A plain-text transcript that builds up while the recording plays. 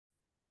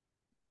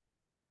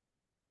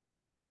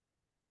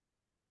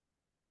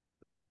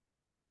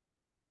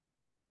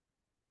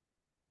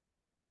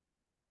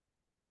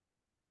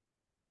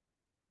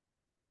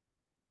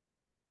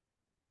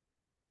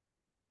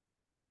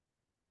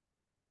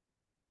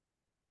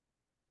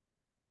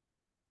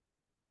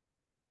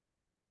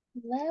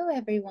Hello,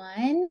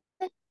 everyone.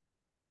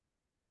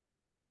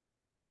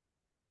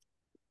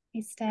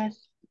 Hey, Steph.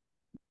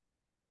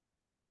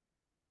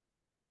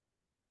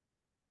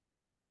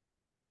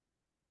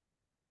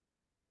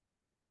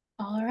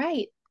 All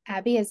right.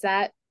 Abby, is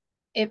that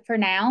it for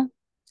now?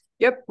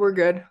 Yep, we're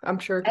good. I'm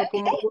sure a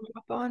couple more Okay, will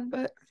hop on,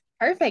 but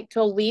perfect.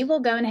 Well, we will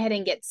go ahead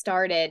and get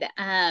started.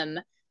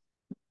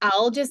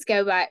 I'll just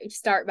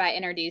start by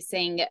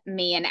introducing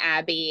me and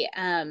Abby.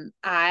 I'm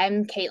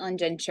Kaitlyn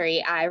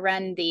Gentry. I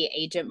run the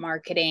agent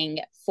marketing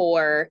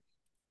for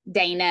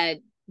Dana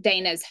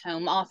Dana's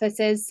home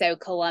offices, so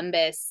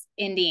Columbus,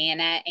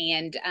 Indiana,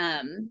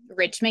 and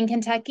Richmond,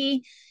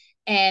 Kentucky.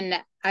 And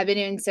I've been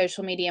doing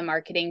social media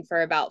marketing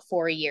for about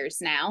 4 years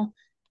now.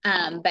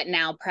 But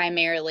now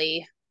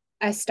primarily,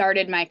 I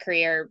started my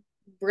career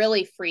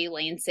really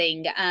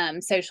freelancing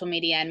social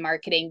media and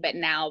marketing, but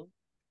now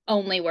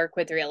only work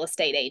with real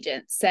estate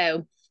agents.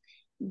 So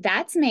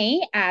that's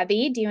me.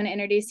 Abby, do you want to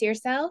introduce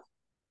yourself?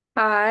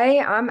 hi,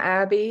 I'm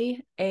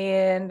Abby,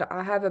 and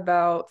I have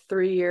about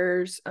 3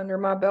 years under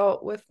my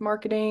belt with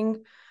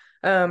marketing,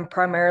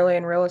 primarily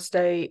in real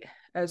estate,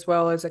 as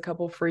well as a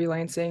couple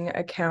freelancing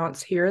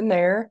accounts here and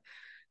there.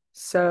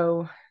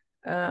 So,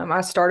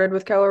 I started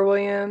with Keller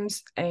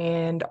Williams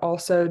and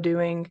also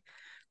doing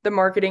the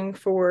marketing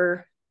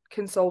for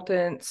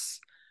consultants,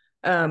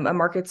 a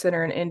market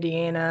center in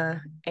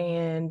Indiana,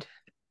 and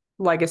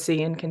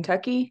Legacy in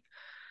Kentucky.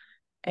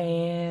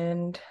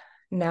 And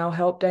now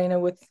help Dana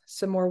with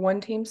some more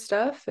one team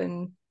stuff.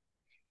 And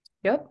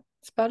yep,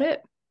 that's about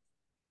it.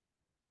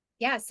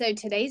 Yeah, so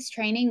today's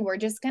training, we're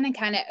just going to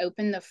kind of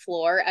open the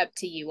floor up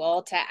to you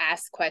all to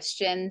ask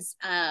questions.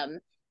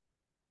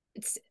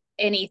 It's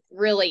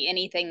really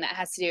anything that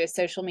has to do with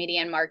social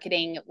media and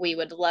marketing, we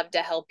would love to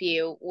help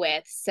you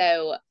with.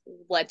 So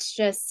let's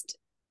just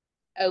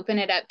open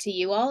it up to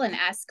you all and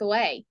ask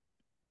away.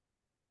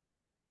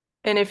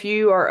 And if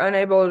you are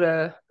unable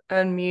to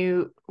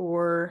unmute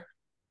or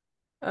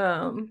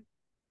um,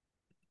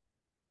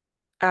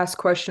 ask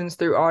questions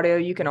through audio,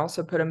 you can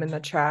also put them in the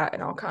chat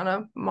and I'll kind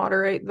of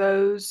moderate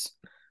those.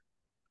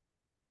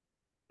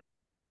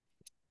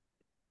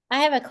 I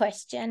have a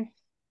question.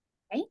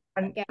 Okay.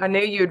 Yeah. I knew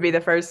you would be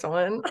the first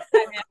one.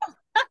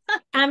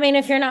 I mean,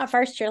 if you're not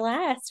first, you're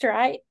last,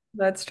 right?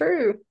 That's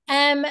true.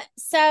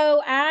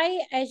 So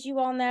I, as you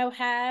all know,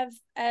 have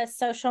a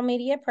social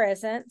media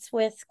presence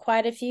with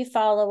quite a few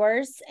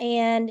followers,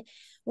 and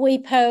we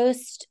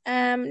post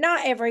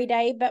not every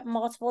day, but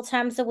multiple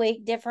times a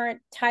week,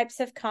 different types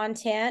of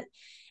content.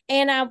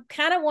 And I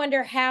kind of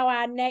wonder how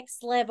I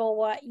next level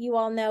what you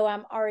all know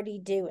I'm already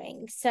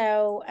doing.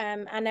 So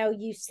I know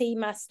you see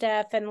my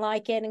stuff and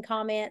like it and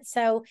comment.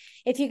 So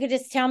if you could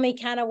just tell me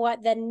kind of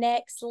what the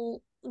next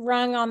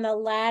rung on the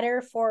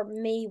ladder for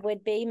me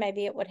would be,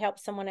 maybe it would help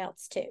someone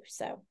else too.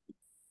 So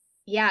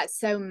Yeah,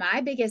 so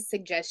my biggest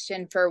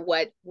suggestion for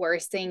what we're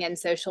seeing in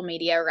social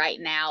media right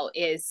now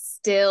is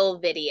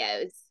still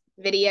videos,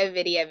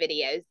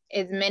 videos,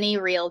 as many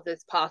reels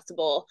as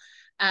possible.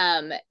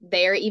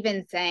 They're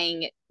even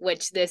saying,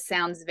 which this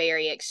sounds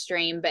very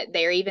extreme, but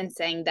they're even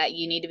saying that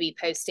you need to be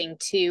posting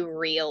 2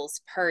 reels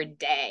per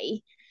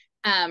day,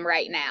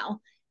 right now,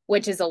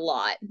 which is a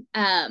lot.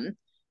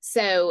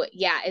 So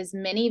yeah, as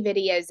many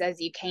videos as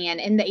you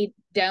can. And they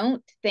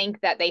don't think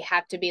that they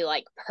have to be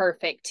like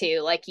perfect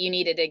too. Like you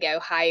needed to go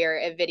hire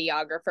a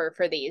videographer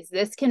for these.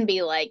 This can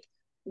be like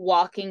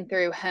walking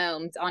through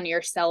homes on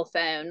your cell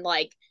phone,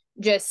 like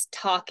just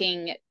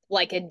talking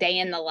like a day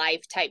in the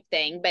life type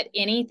thing. But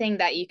anything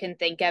that you can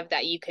think of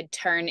that you could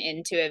turn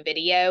into a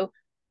video,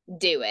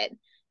 do it.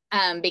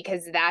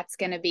 Because that's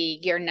going to be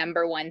your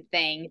number one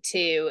thing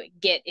to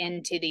get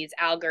into these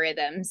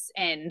algorithms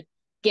and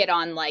get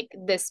on like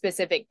the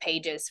specific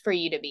pages for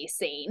you to be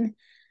seen.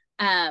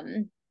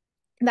 Um,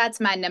 that's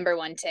my number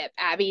one tip.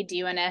 Abby, do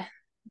you want to?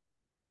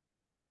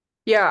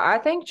 Yeah, I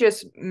think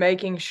just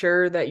making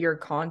sure that your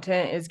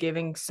content is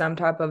giving some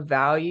type of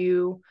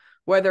value,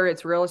 whether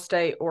it's real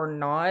estate or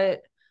not.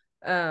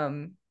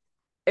 Um,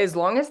 as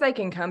long as they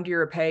can come to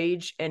your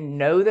page and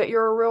know that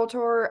you're a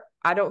realtor,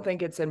 I don't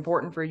think it's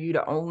important for you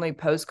to only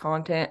post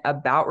content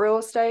about real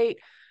estate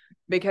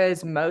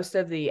because most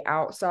of the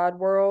outside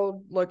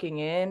world looking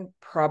in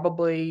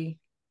probably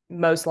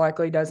most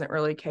likely doesn't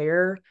really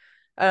care.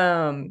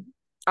 Um,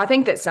 I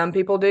think that some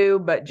people do,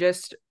 but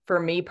just for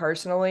me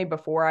personally,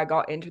 before I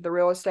got into the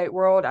real estate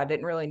world, I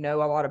didn't really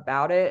know a lot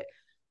about it.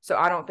 So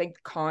I don't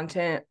think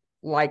content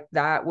like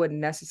that would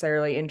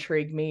necessarily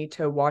intrigue me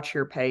to watch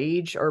your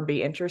page or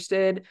be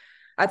interested.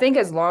 I think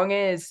as long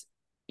as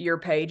your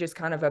page is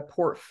kind of a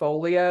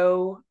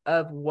portfolio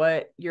of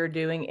what you're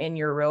doing in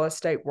your real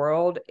estate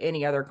world,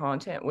 any other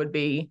content would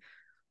be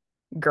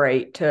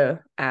great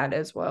to add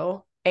as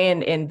well.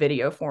 And in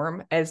video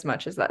form, as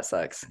much as that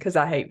sucks, because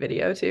I hate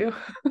video too.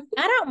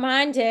 I don't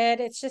mind it.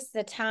 It's just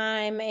the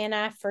time, and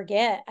I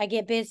forget. I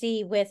get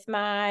busy with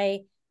my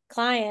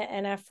client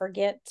and I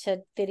forget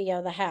to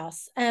video the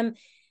house.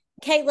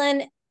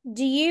 Kaitlyn,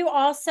 do you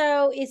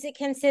also, is it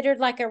considered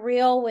like a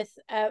reel with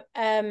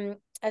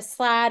a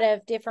slide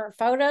of different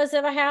photos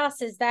of a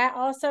house, is that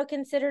also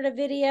considered a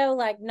video?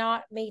 Like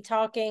not me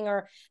talking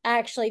or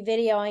actually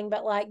videoing,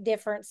 but like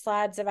different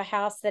slides of a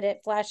house that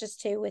it flashes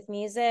to with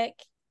music?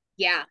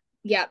 Yeah.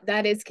 Yeah,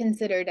 that is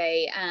considered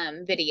a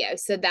video.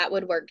 So that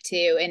would work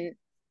too. And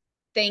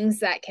things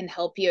that can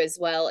help you as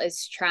well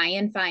is try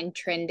and find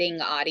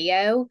trending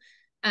audio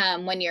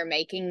when you're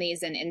making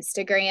these in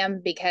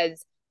Instagram,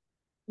 because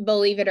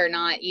believe it or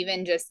not,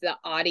 even just the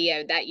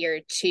audio that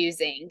you're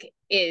choosing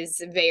is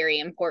very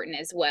important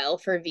as well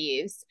for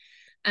views.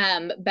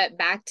 But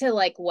back to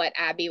like what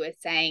Abby was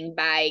saying,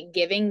 by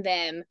giving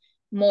them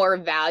more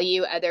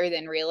value other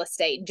than real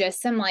estate,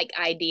 just some like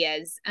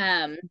ideas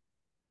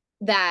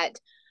that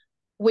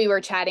we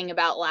were chatting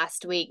about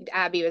last week.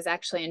 Abby was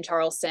actually in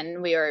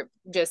Charleston. We were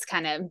just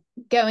kind of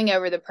going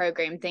over the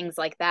program, things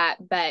like that.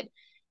 But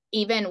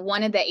even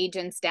one of the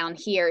agents down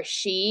here,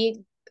 she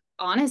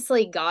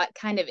honestly got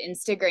kind of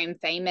Instagram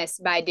famous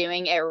by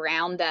doing a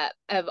roundup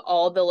of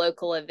all the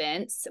local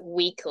events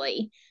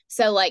weekly.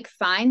 So like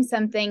find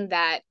something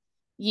that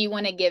you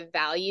want to give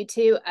value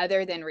to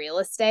other than real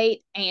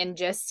estate and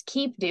just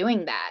keep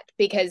doing that,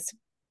 because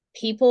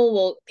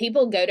people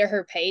go to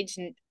her page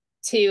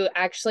to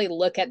actually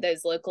look at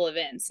those local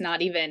events,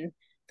 not even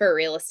for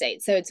real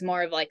estate. So it's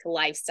more of like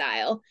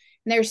lifestyle.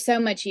 And there's so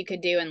much you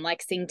could do in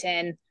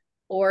Lexington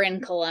or in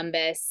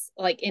Columbus,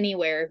 like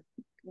anywhere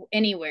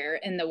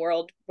in the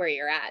world where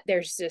you're at.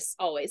 There's just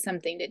always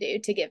something to do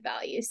to give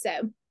value.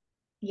 So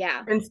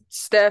yeah. And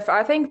Steph,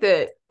 I think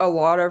that a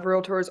lot of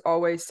realtors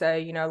always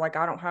say, like,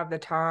 I don't have the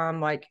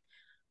time, like,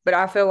 but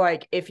I feel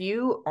like if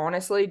you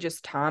honestly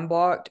just time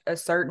blocked a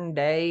certain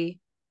day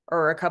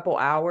or a couple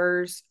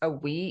hours a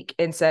week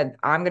and said,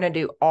 I'm going to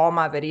do all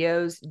my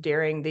videos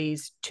during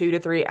these 2 to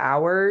 3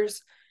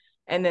 hours,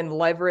 and then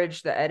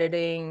leverage the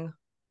editing,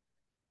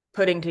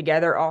 putting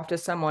together off to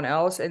someone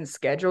else and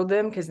schedule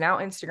them, because now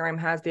Instagram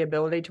has the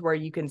ability to where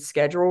you can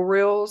schedule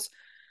reels.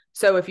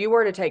 So if you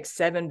were to take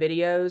 7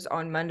 videos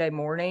on Monday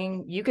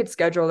morning, you could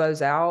schedule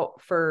those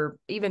out for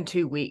even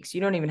 2 weeks.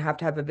 You don't even have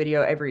to have a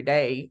video every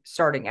day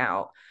starting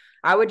out.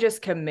 I would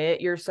just commit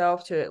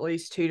yourself to at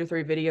least 2 to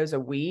 3 videos a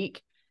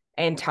week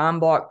and time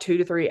block 2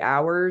 to 3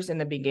 hours in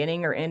the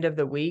beginning or end of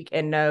the week,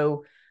 and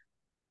know,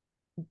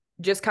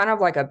 just kind of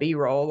like a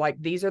B-roll, like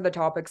these are the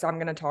topics I'm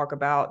going to talk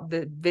about.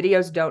 The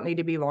videos don't need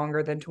to be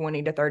longer than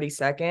 20 to 30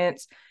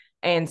 seconds,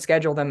 and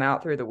schedule them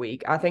out through the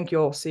week. I think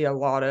you'll see a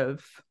lot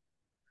of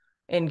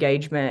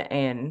engagement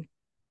and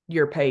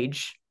your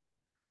page.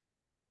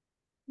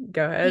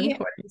 Go ahead.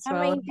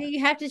 Do you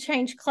have to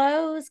change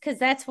clothes? Because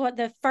that's what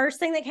the first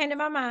thing that came to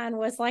my mind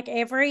was, like,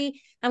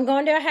 I'm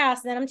going to a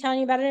house, then I'm telling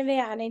you about an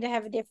event, I need to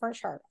have a different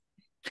shirt.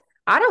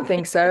 I don't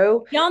think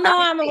so. Y'all know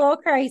I'm a little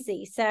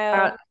crazy,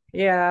 so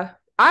yeah,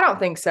 I don't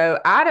think so.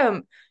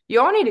 Adam, you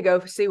all need to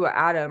go see what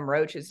Adam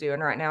Roach is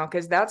doing right now,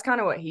 because that's kind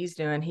of what he's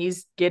doing.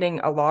 He's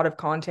getting a lot of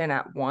content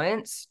at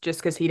once just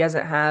because he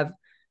doesn't have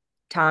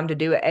time to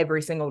do it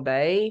every single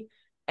day,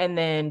 and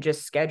then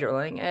just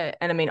scheduling it.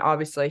 And I mean,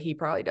 obviously he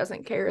probably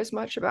doesn't care as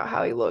much about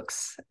how he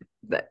looks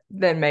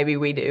than maybe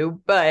we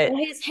do, but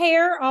his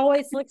hair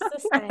always looks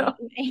the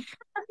same.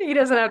 he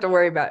doesn't have to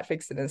worry about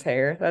fixing his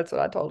hair. That's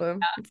what I told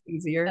him. It's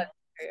easier. That's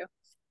true.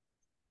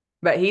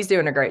 But he's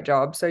doing a great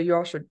job, so you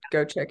all should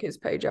go check his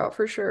page out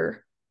for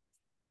sure.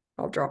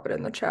 I'll drop it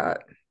in the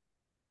chat.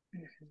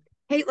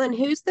 Kaitlyn,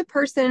 who's the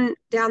person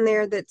down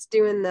there that's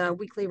doing the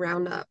weekly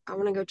roundup? I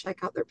want to go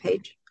check out their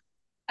page.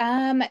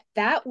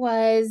 That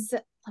was,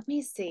 let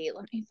me see,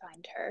 let me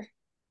find her.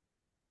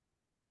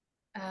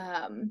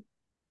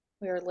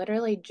 We were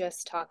literally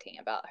just talking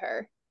about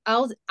her.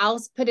 I'll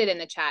put it in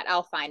the chat.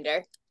 I'll find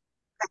her.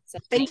 So,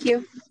 thank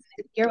you.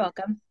 You're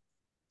welcome.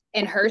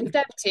 And her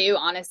stuff too,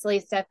 honestly,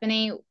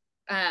 Stephanie,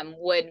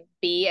 would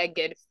be a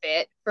good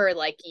fit for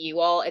like you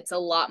all. It's a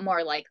lot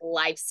more like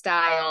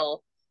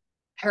lifestyle.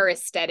 Her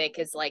aesthetic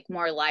is like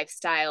more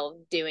lifestyle,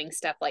 doing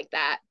stuff like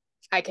that.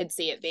 I could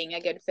see it being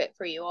a good fit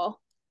for you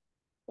all.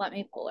 Let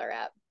me pull her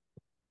up.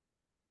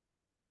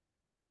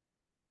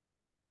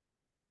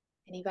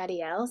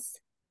 Anybody else?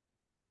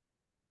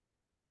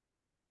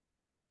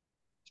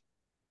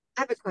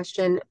 I have a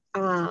question.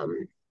 What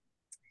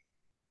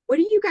are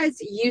you guys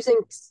using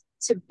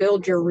to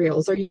build your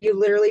reels? Are you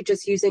literally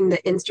just using the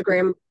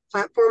Instagram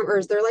platform, or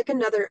is there like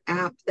another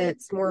app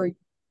that's more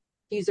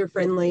user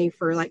friendly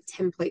for like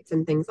templates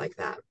and things like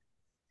that?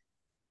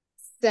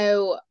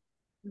 So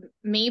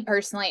me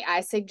personally,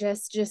 I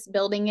suggest just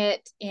building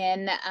it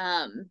in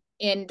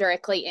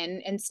directly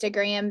in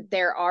Instagram.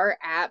 There are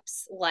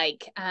apps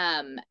like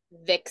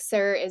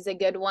Vixer is a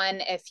good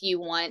one if you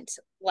want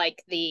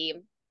like the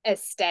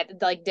aesthetic,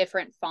 like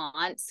different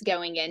fonts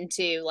going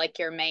into like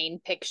your main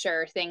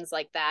picture, things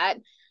like that.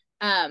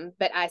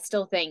 But I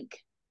still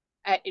think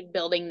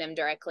building them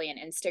directly in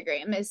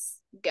Instagram is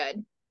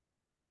good.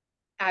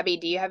 Abby,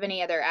 do you have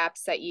any other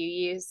apps that you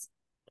use?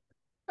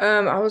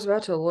 I was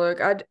about to look.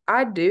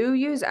 I do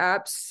use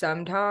apps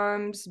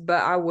sometimes,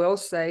 but I will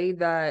say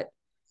that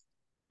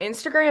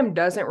Instagram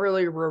doesn't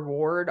really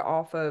reward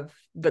off of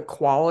the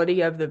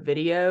quality of the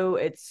video.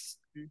 It's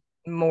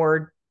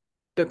more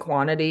the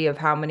quantity of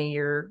how many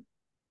you're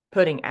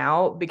putting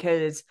out,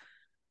 because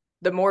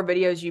the more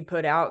videos you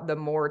put out, the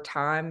more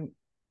time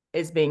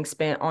is being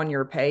spent on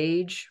your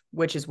page,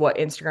 which is what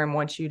Instagram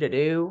wants you to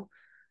do.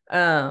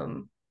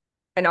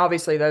 And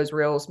obviously those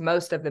reels,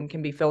 most of them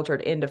can be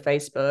filtered into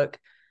Facebook.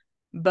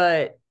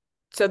 But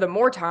so the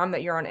more time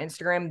that you're on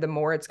Instagram, the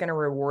more it's going to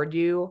reward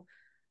you.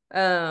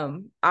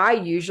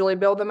 I usually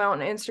build them out on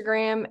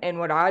Instagram, and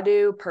what I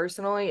do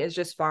personally is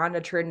just find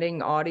a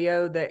trending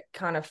audio that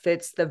kind of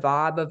fits the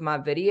vibe of my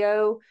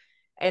video,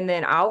 and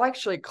then I'll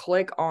actually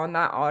click on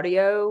that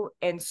audio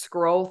and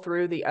scroll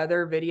through the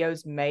other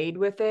videos made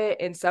with it.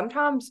 And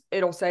sometimes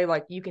it'll say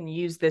like, you can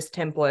use this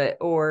template,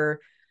 or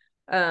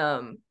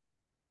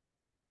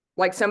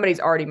like somebody's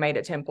already made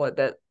a template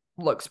that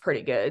looks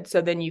pretty good, so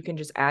then you can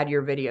just add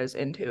your videos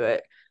into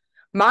it.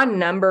 My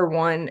number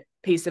one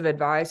piece of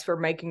advice for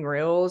making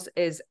reels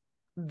is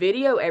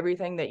video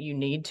everything that you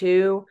need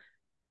to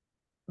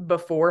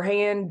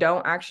beforehand.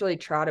 Don't actually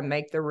try to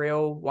make the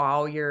reel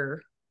while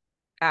you're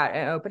at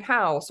an open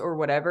house or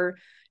whatever.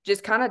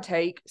 Just kind of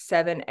take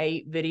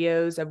 7-8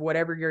 videos of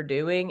whatever you're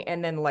doing,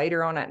 and then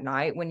later on at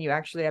night, when you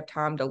actually have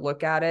time to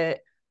look at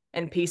it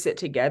and piece it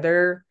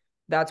together,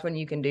 that's when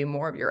you can do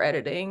more of your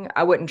editing.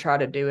 I wouldn't try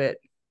to do it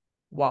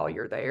while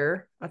you're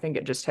there. I think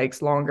it just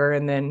takes longer,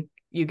 and then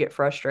you get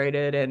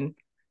frustrated and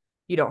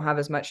you don't have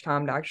as much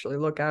time to actually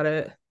look at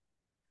it.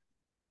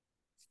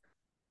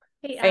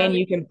 Hey, and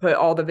you can put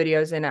all the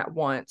videos in at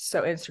once,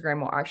 so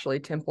Instagram will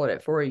actually template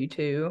it for you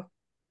too.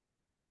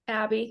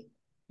 Abby.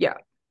 Yeah.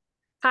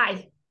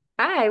 Hi.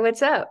 Hi,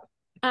 what's up?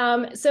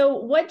 So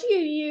what do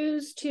you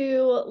use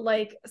to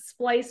like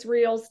splice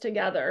reels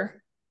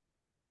together?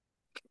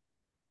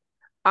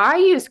 I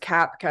use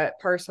CapCut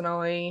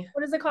personally.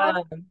 What is it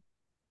called?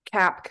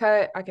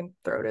 CapCut. I can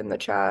throw it in the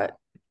chat.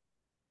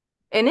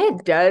 And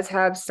it does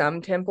have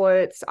some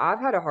templates. I've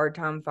had a hard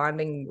time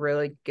finding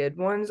really good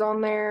ones on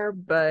there,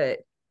 but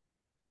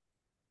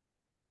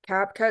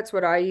CapCut's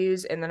what I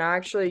use. And then I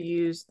actually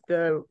use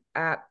the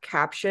app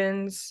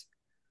Captions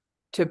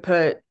to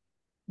put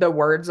the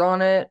words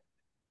on it.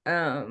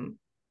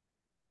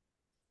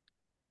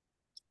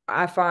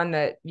 I find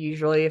that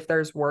usually if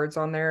there's words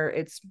on there,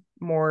 it's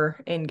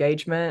more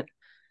engagement.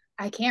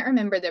 I can't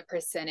remember the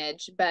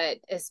percentage, but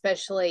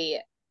especially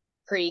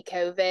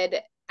pre-COVID,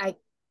 I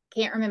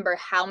can't remember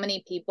how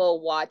many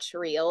people watch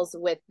reels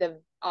with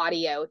the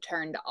audio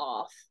turned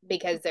off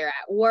because they're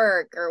at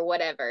work or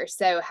whatever.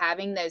 So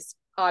having those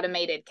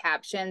automated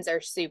captions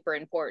are super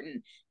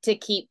important to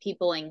keep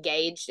people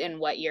engaged in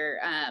what you're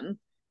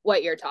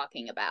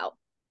talking about.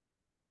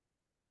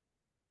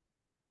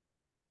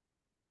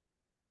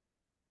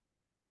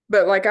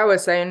 But like I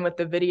was saying with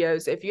the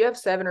videos, if you have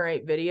 7 or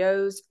 8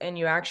 videos and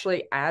you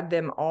actually add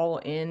them all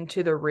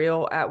into the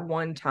reel at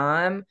one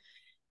time,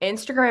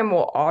 Instagram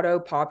will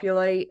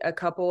auto-populate a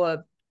couple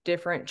of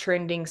different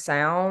trending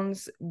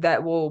sounds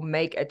that will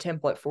make a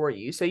template for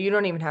you. So you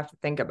don't even have to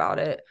think about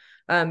it.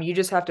 You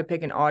just have to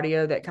pick an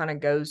audio that kind of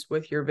goes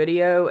with your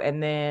video,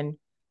 and then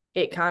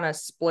it kind of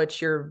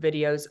splits your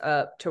videos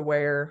up to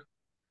where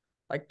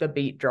like the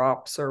beat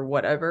drops or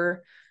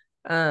whatever.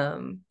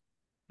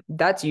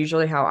 That's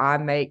usually how I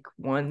make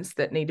ones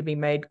that need to be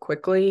made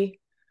quickly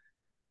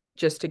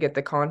just to get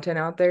the content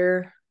out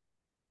there.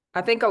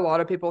 I think a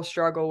lot of people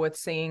struggle with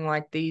seeing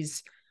like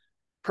these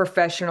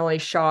professionally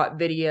shot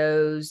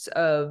videos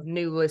of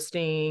new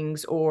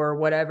listings or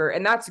whatever.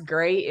 And that's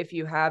great if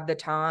you have the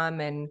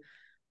time and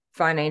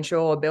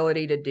financial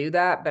ability to do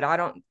that. But I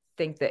don't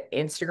think that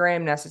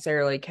Instagram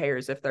necessarily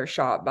cares if they're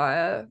shot by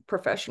a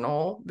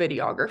professional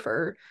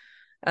videographer.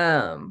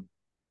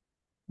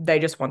 They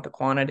just want the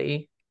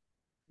quantity.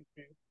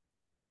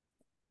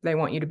 They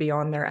want you to be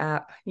on their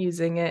app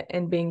using it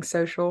and being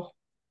social.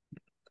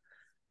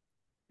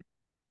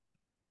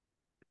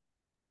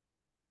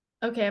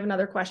 Okay, I have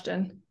another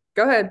question.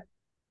 Go ahead.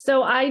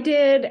 So I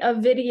did a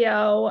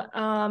video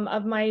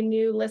of my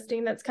new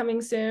listing that's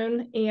coming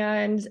soon,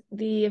 and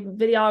the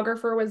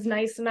videographer was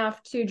nice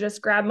enough to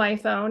just grab my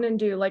phone and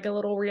do like a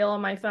little reel on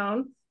my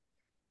phone.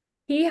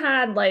 He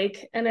had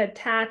like an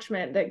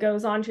attachment that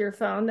goes onto your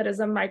phone that is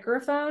a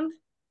microphone.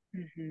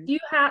 Mm-hmm.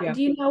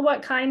 Do you know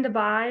what kind to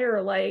buy,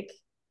 or like?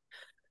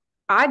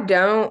 I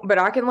don't, but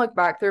I can look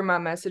back through my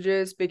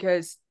messages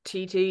because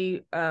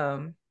TT,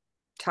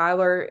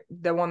 Tyler,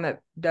 the one that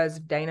does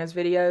Dana's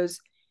videos,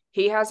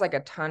 he has like a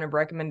ton of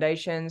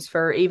recommendations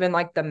for even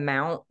like the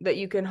mount that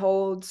you can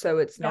hold, so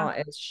it's not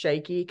as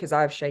shaky, because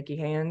I have shaky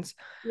hands.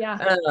 Yeah.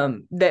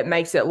 That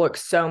makes it look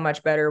so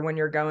much better when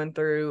you're going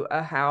through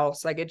a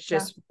house. Like it's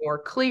just more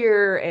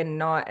clear and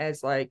not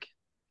as like,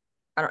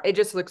 it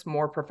just looks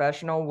more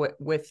professional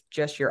with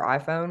just your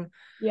iPhone.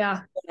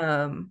 Yeah.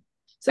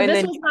 So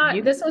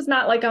this was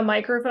not like a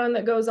microphone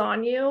that goes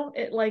on you.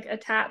 It like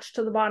attached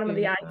to the bottom of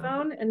the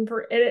iPhone, and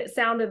it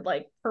sounded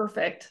like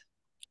perfect.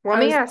 Well,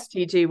 let me ask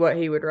TT what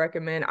he would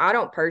recommend. I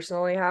don't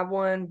personally have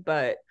one,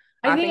 but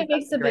I think it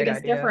makes the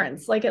biggest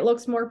difference. Like it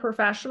looks more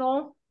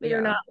professional.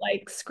 You're not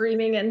like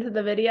screaming into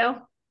the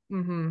video.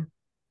 Mm-hmm.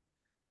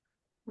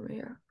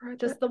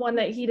 Just the one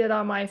that he did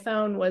on my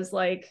phone was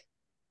like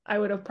I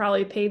would have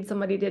probably paid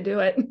somebody to do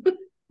it.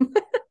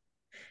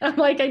 I'm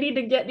like, I need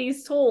to get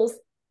these tools.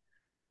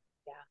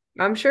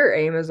 I'm sure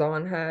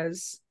Amazon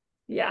has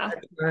Yeah.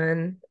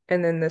 one,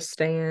 and then the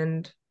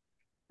stand.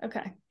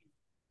 Okay.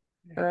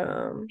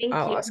 I'll you.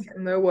 ask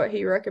him though what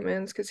he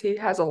recommends because he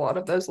has a lot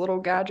of those little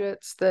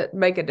gadgets that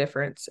make a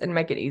difference and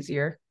make it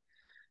easier.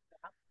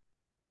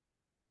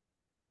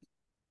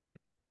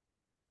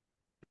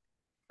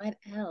 What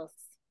else?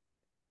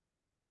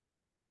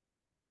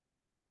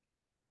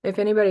 If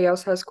anybody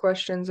else has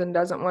questions and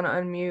doesn't want to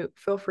unmute,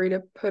 feel free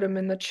to put them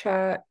in the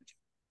chat.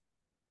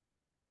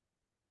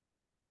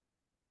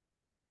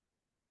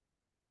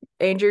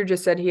 Andrew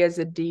just said he has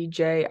a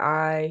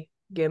DJI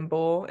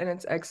gimbal and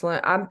it's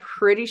excellent. I'm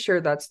pretty sure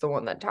that's the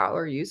one that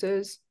Tyler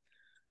uses.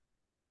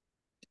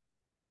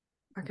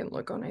 I can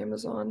look on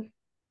Amazon.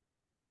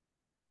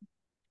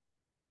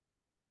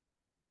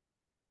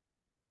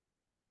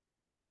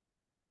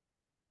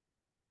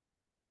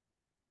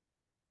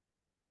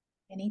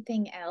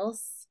 Anything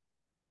else?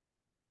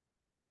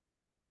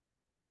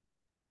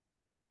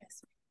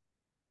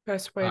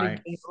 Best way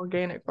to gain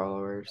organic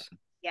followers.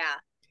 Yeah.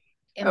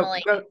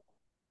 Emily.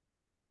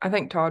 I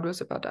think Todd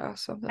was about to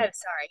ask something. Oh,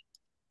 sorry.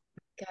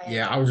 Go ahead.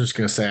 Yeah, I was just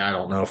going to say, I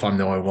don't know if I'm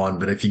the only one,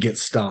 but if you get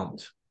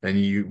stumped and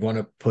you want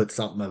to put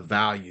something of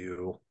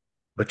value,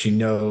 but you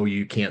know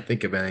you can't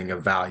think of anything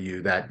of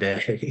value that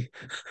day,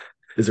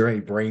 is there any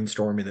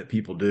brainstorming that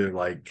people do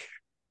like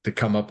to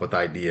come up with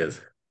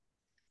ideas?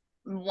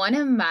 One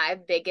of my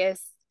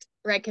biggest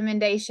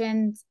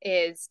recommendations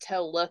is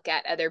to look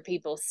at other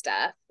people's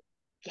stuff.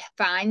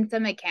 Find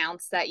some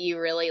accounts that you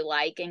really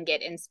like and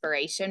get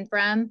inspiration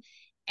from,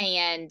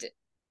 and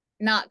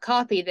not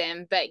copy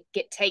them, but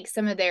take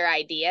some of their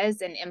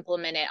ideas and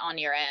implement it on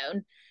your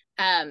own.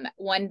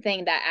 One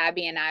thing that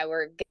Abby and I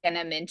were going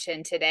to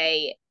mention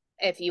today,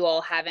 if you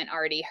all haven't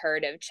already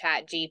heard of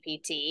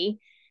ChatGPT,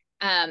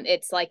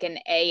 it's like an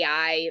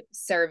AI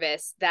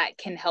service that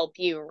can help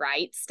you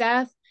write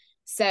stuff.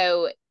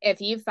 So if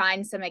you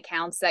find some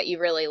accounts that you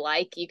really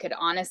like, you could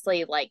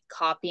honestly like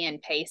copy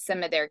and paste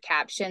some of their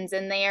captions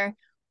in there,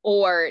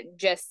 or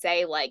just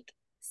say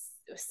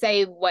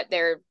what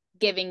they're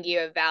giving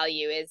you a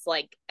value is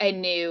like a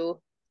new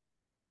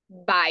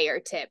buyer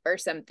tip or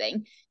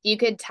something. You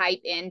could type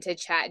into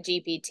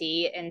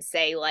ChatGPT and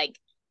say like,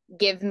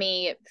 give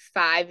me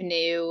 5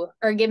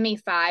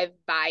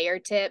 buyer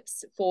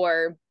tips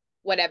for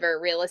whatever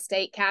real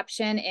estate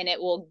caption, and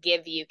it will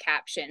give you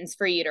captions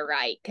for you to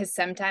write, because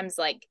sometimes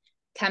like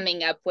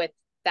coming up with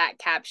that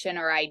caption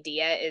or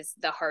idea is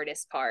the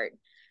hardest part.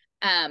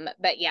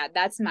 But yeah,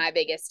 that's my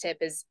biggest tip,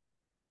 is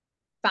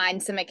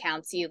find some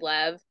accounts you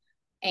love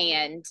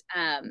and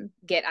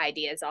get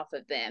ideas off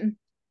of them.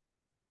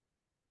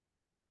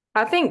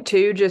 I think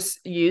too,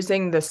 just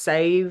using the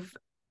save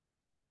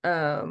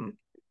button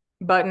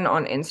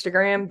on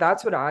Instagram,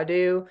 that's what I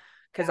do,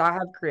 because I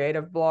have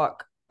creative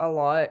block a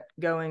lot,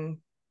 going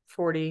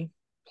 40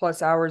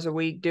 plus hours a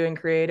week doing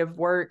creative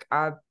work.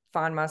 I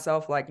find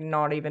myself like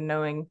not even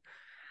knowing.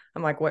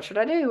 I'm like, what should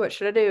I do? What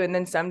should I do? And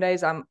then some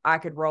days I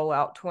could roll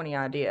out 20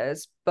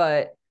 ideas,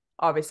 but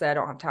obviously I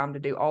don't have time to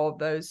do all of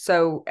those.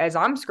 So as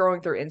I'm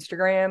scrolling through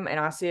Instagram and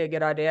I see a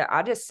good idea,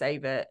 I just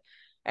save it.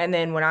 And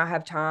then when I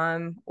have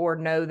time or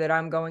know that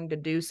I'm going to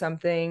do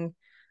something,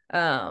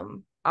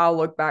 I'll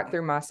look back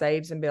through my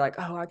saves and be like,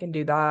 oh, I can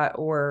do that.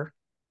 Or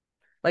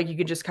like you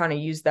could just kind of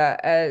use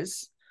that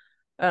as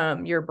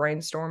your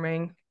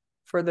brainstorming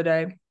for the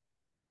day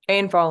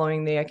and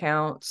following the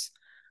accounts.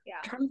 Yeah.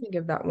 I'm trying to think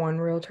of that one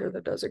realtor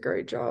that does a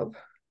great job.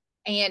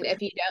 And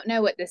if you don't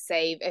know what to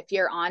save, if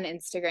you're on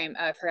Instagram,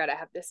 I forgot I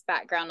have this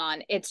background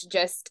on, it's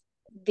just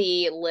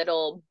the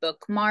little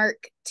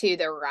bookmark to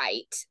the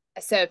right.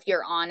 So if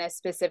you're on a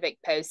specific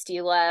post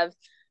you love,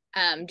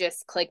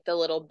 just click the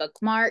little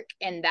bookmark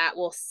and that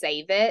will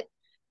save it.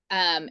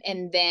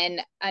 And then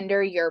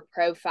under your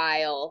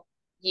profile,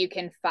 you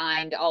can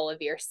find all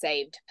of your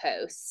saved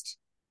posts.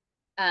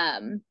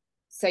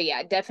 So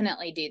yeah,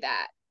 definitely do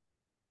that.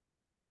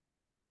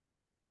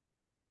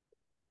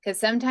 Because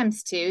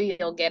sometimes too,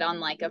 you'll get on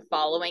like a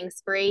following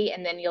spree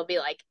and then you'll be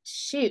like,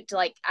 shoot,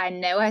 like I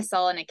know I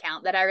saw an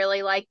account that I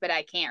really like, but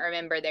I can't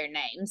remember their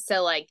name.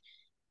 So like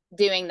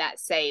doing that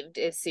saved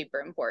is super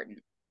important.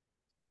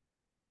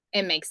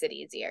 It makes it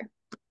easier.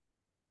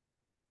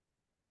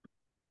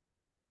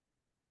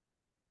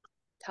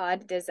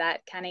 Todd, does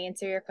that kind of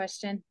answer your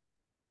question?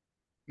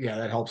 Yeah,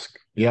 that helps.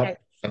 Yep. Okay,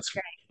 that's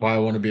great. Why I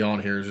want to be on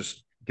here, is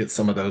just get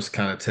some of those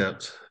kind of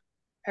tips.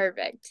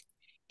 Perfect.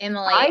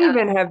 Emily, I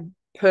even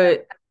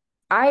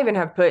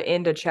have put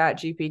into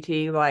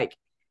ChatGPT, like,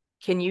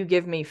 can you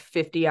give me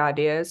 50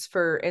 ideas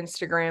for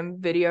Instagram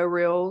video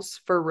reels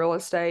for real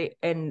estate?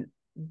 And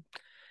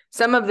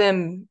some of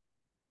them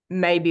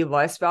may be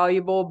less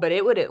valuable, but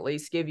it would at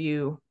least give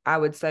you, I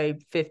would say,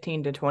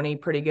 15 to 20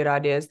 pretty good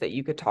ideas that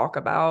you could talk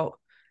about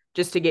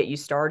just to get you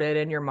started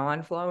and your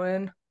mind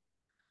flowing.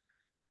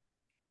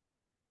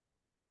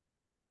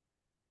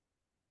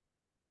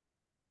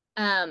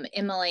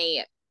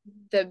 Emily,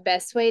 the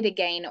best way to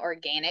gain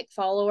organic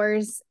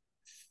followers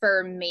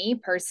for me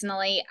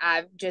personally,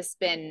 I've just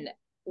been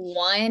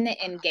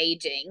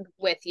engaging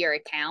with your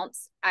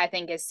accounts, I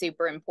think is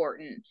super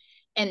important.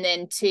 And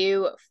then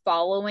two,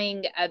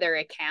 following other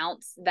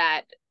accounts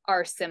that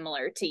are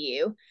similar to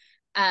you.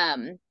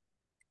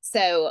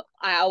 So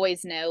I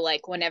always know,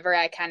 like, whenever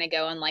I kind of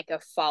go on like a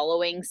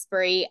following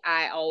spree,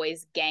 I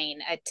always gain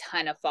a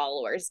ton of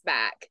followers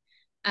back.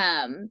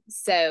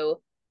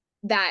 So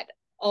that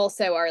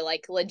also are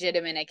like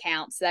legitimate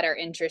accounts that are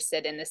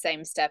interested in the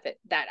same stuff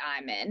that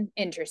I'm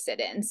interested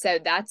in. So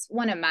that's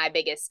one of my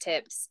biggest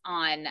tips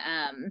on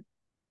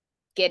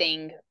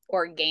getting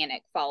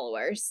organic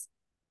followers,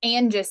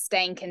 and just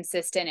staying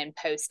consistent and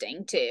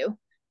posting too.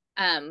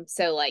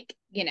 So like,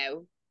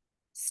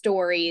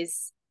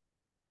 stories,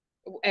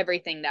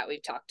 everything that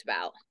we've talked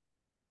about.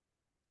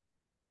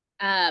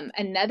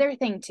 Another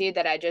thing too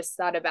that I just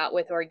thought about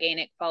with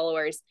organic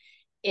followers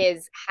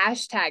is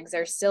hashtags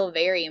are still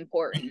very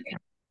important.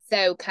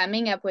 So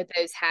coming up with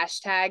those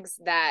hashtags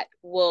that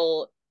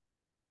will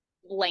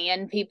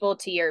land people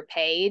to your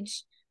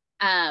page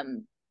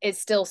is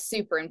still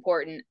super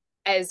important,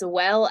 as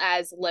well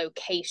as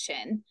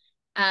location.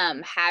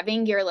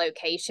 Having your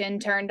location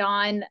turned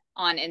on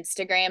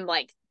Instagram,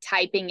 like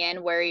typing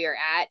in where you're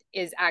at,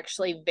 is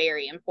actually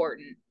very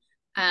important.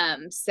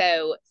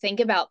 So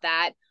think about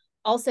that.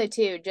 Also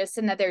too, just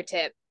another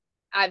tip,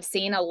 I've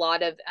seen a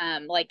lot of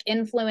like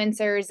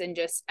influencers and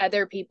just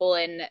other people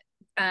in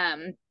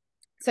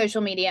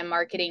social media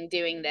marketing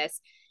doing this,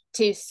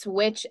 to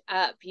switch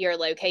up your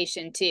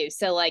location too.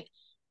 So like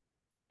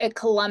at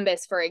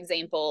Columbus, for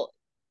example,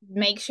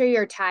 make sure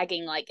you're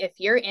tagging, like if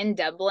you're in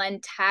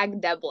Dublin,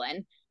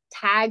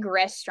 tag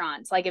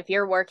restaurants. Like if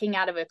you're working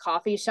out of a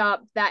coffee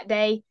shop that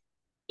day,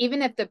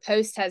 even if the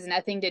post has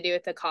nothing to do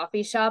with the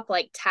coffee shop,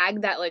 like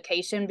tag that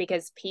location,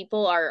 because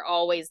people are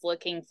always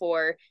looking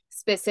for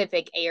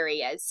specific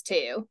areas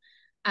too.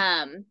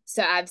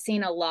 So I've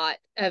seen a lot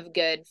of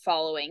good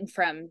following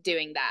from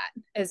doing that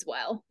as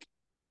well.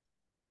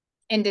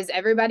 And does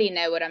everybody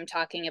know what I'm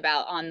talking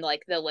about on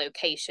like the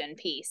location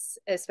piece,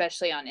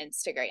 especially on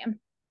Instagram?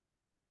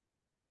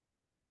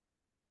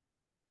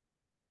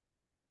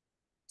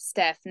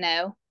 Steph,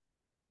 no?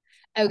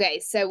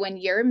 Okay, so when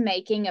you're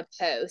making a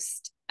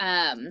post,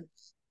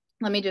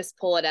 let me just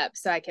pull it up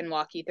so I can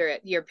walk you through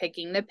it. You're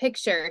picking the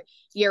picture,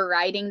 you're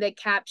writing the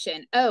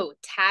caption. Oh,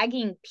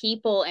 tagging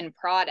people and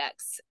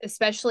products,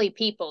 especially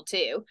people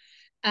too.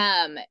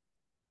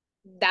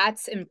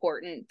 That's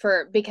important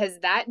because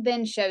that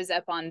then shows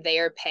up on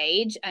their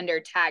page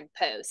under tag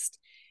post.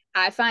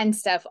 I find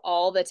stuff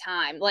all the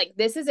time. Like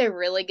this is a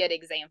really good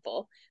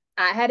example.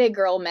 I had a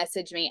girl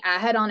message me. I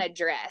had on a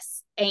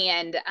dress,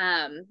 and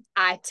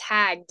I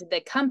tagged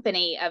the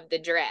company of the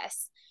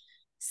dress.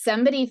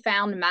 Somebody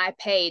found my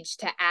page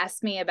to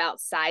ask me about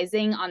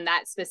sizing on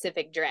that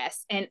specific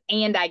dress, and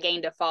I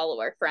gained a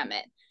follower from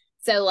it.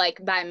 So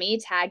like by me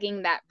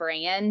tagging that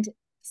brand,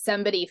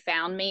 somebody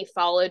found me,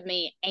 followed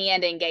me,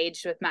 and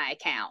engaged with my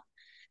account.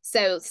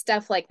 So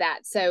stuff like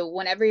that. So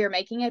whenever you're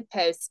making a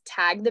post,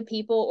 tag the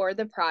people or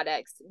the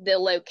products. The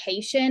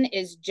location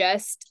is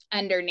just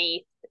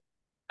underneath.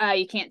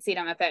 You can't see it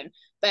on my phone,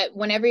 but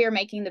whenever you're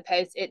making the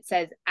post, it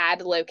says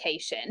add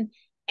location.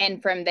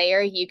 And from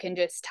there, you can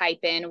just type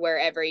in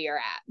wherever you're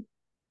at.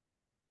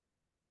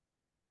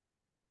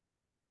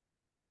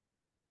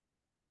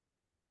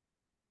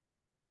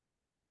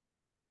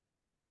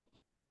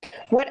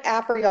 What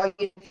app are y'all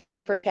using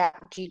for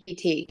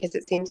ChatGPT? Because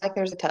it seems like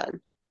there's a ton.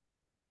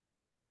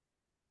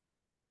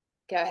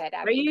 Go ahead,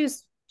 I Abbey.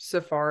 use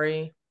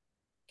Safari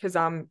because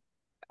I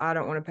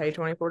don't want to pay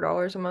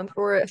 $24 a month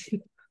for it.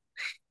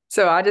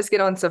 So I just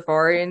get on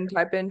Safari and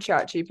type in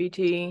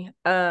ChatGPT.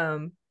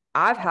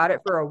 I've had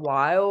it for a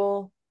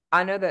while.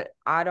 I know that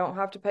I don't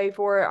have to pay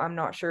for it. I'm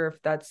not sure if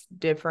that's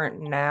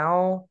different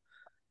now.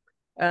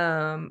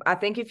 I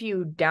think if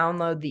you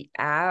download the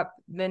app,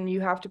 then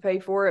you have to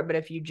pay for it. But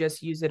if you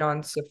just use it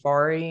on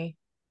Safari,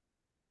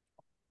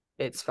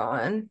 it's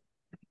fine.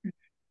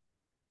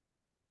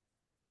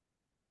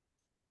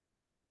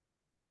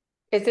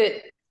 Is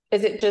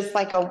it just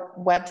like a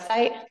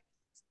website? Is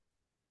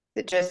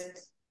it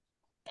just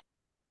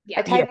Yeah.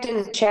 I typed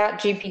in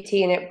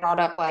ChatGPT and it brought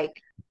up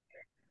like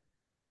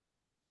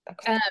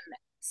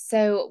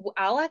So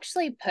I'll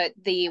actually put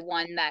the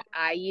one that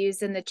I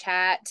use in the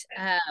chat.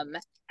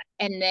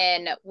 And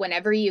then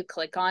whenever you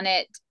click on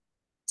it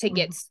to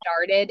get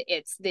started,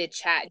 it's the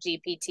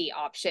ChatGPT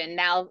option.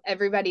 Now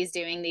everybody's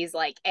doing these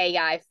like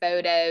AI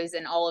photos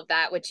and all of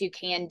that, which you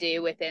can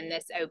do within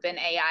this open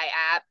AI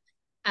app.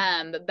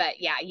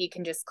 But yeah, you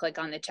can just click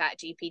on the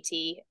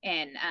ChatGPT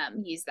and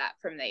use that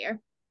from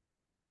there.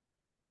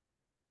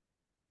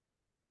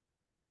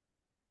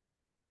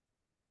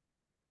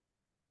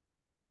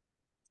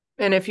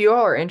 And if you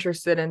all are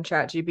interested in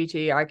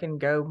ChatGPT, I can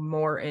go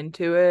more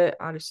into it.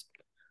 I just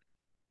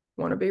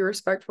want to be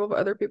respectful of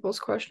other people's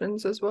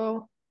questions as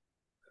well.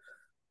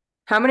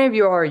 How many of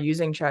you all are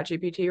using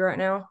ChatGPT right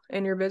now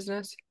in your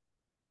business?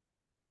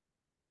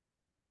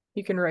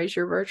 You can raise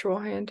your virtual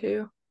hand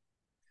too.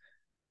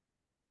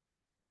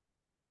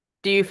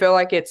 Do you feel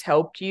like it's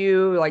helped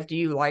you? Like, do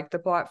you like the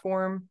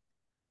platform?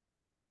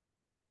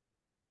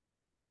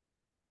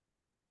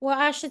 Well,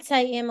 I should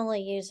say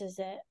Emily uses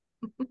it.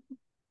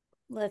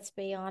 Let's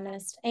be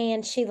honest.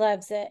 And she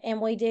loves it.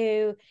 And we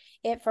do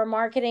it for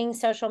marketing,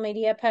 social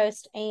media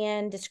posts,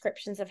 and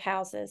descriptions of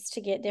houses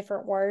to get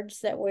different words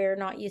that we're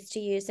not used to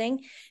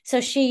using.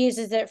 So she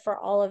uses it for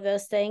all of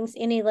those things.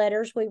 Any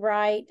letters we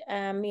write,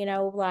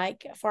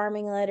 like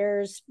farming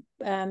letters,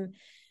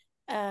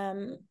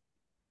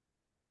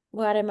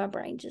 why did my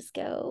brain just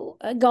go?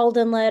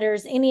 Golden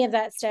letters, any of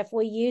that stuff.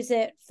 We use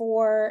it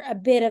for a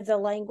bit of the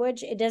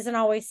language. It doesn't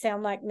always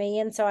sound like me,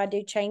 and so I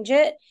do change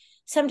it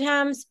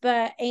sometimes,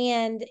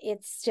 and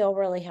it's still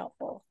really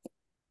helpful.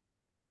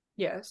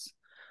 Yes.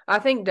 I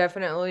think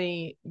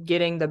definitely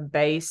getting the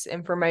base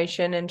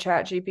information in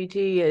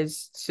ChatGPT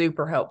is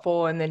super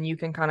helpful, and then you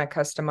can kind of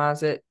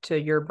customize it to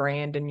your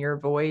brand and your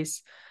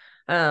voice.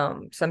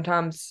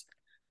 Sometimes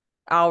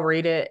I'll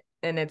read it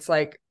and it's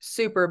like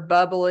super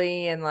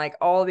bubbly and like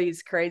all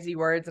these crazy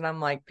words, and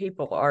I'm like,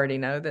 people already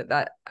know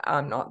that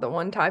I'm not the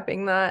one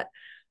typing that.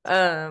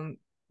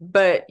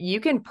 But you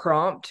can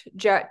prompt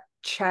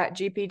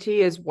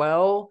ChatGPT as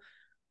well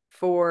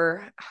I'll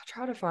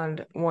try to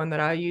find one that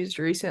I used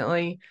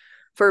recently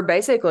for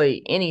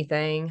basically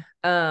anything.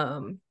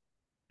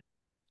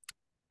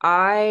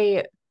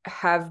 I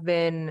have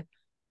been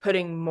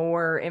putting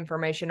more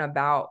information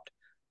about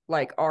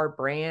like our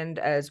brand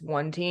as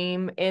one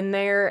team in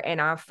there,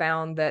 and I've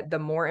found that the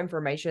more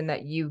information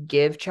that you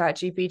give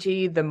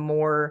ChatGPT, the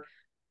more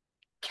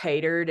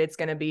catered it's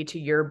going to be to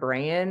your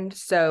brand.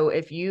 So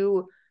if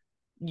you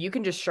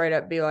can just straight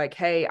up be like,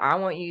 hey, I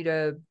want you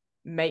to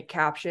make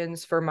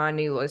captions for my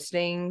new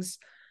listings.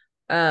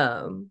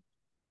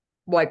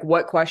 Like,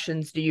 what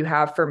questions do you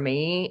have for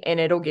me? And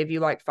it'll give you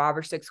like 5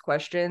 or 6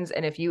 questions.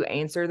 And if you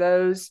answer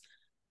those,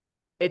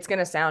 it's going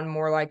to sound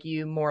more like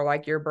you, more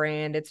like your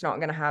brand. It's not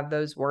going to have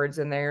those words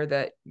in there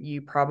that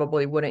you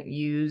probably wouldn't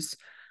use.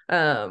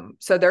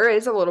 So there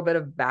is a little bit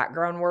of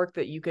background work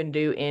that you can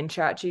do in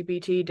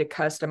ChatGPT to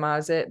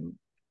customize it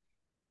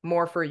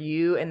more for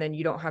you. And then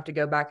you don't have to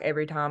go back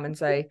every time and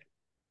say,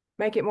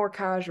 make it more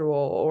casual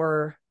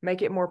or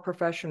make it more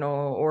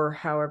professional, or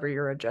however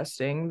you're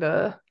adjusting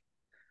the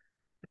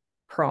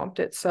prompt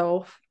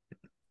itself.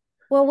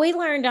 Well, we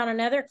learned on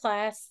another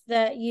class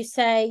that you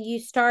say you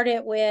start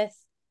it with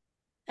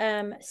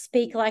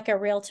speak like a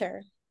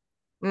realtor.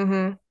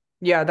 Mm-hmm.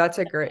 Yeah, that's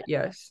a great,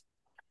 yes.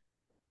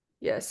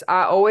 Yes,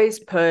 I always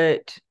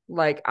put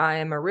like I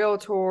am a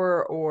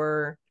realtor,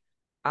 or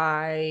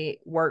I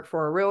work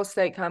for a real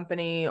estate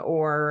company,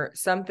 or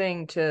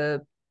something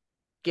to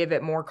give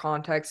it more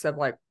context of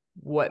like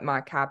what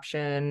my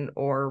caption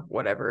or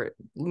whatever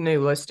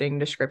new listing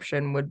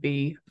description would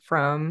be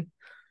from.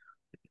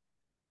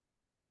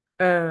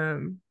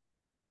 Um,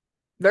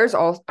 there's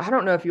also, I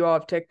don't know if you all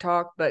have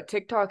TikTok, but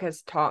TikTok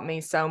has taught me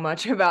so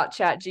much about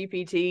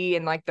ChatGPT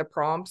and like the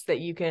prompts that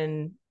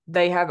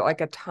they have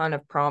like a ton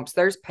of prompts.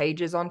 There's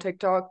pages on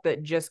TikTok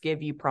that just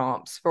give you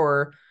prompts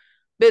for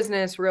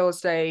business, real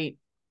estate,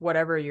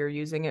 whatever you're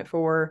using it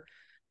for,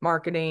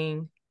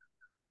 marketing.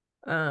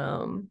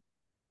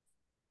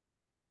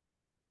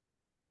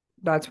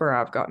 That's where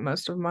I've got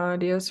most of my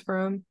ideas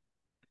from.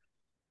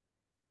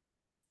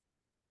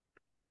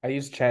 I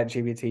use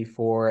ChatGPT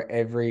for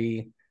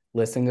every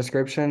listing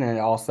description, and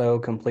it also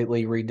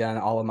completely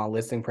redone all of my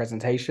listing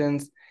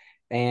presentations,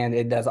 and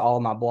it does all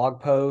of my blog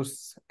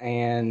posts,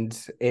 and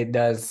it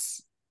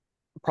does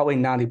probably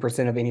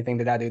 90% of anything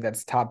that I do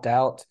that's topped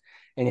out.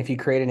 And if you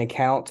create an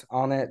account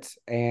on it,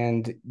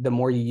 and the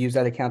more you use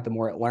that account, the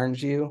more it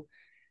learns you.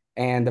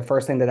 And the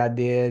first thing that I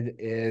did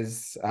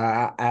is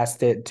I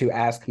asked it to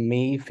ask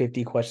me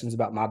 50 questions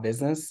about my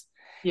business,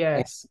 and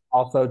Yes.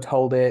 also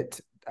told it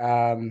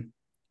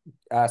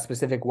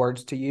specific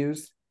words to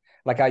use.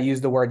 Like I use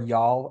the word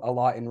y'all a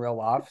lot in real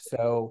life.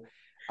 So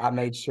I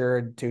made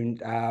sure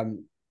to,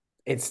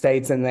 it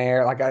states in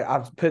there, like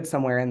I've put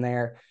somewhere in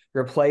there,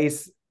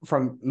 replace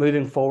from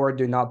moving forward,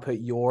 do not put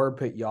your,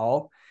 put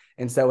y'all.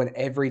 And so in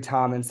every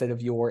time instead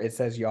of your, it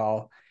says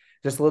y'all.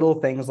 Just little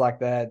things like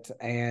that.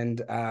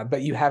 And,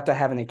 but you have to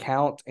have an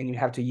account, and you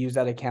have to use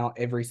that account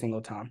every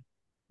single time.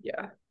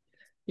 Yeah.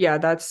 Yeah,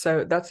 that's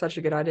such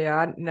a good idea.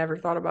 I never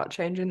thought about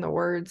changing the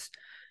words.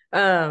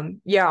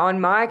 Yeah,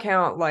 on my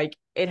account, like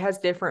it has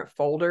different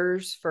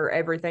folders for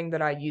everything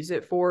that I use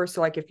it for. So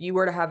like if you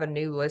were to have a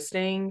new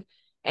listing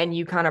and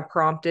you kind of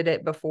prompted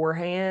it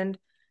beforehand,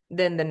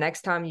 then the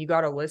next time you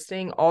got a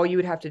listing, all you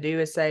would have to do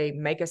is say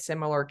make a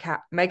similar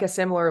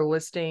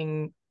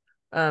listing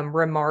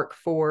remark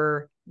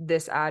for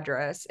this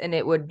address, and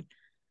it would,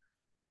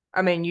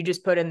 I mean, you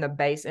just put in the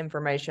base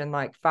information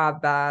like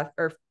 5 bath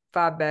or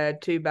 5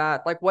 bed, 2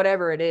 bath, like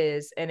whatever it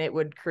is, and it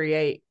would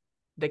create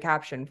the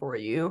caption for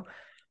you.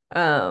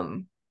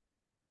 Um,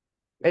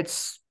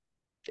 it's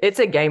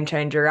a game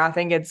changer. I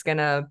think it's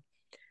gonna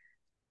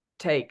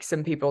take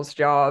some people's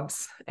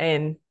jobs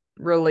and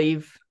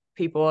relieve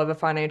people of a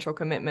financial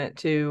commitment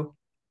to.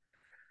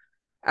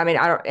 I mean,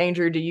 I don't,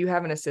 Andrew, do you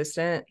have an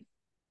assistant?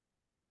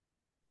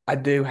 I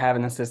do have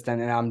an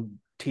assistant, and I'm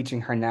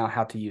teaching her now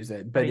how to use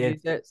it. But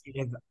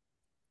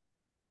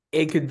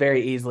it could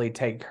very easily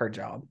take her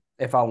job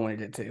if I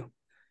wanted it to.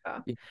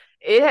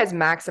 It has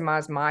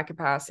maximized my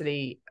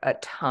capacity a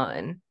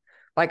ton.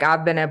 Like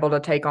I've been able to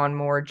take on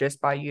more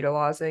just by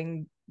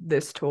utilizing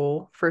this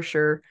tool for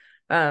sure.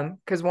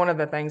 Because one of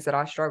the things that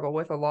I struggle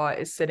with a lot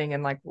is sitting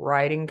and like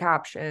writing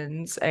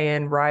captions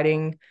and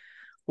writing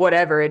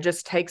whatever. It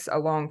just takes a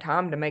long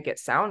time to make it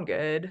sound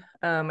good,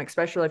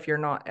 especially if you're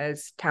not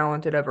as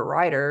talented of a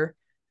writer.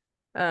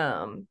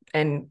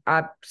 And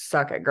I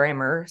suck at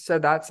grammar, so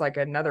that's like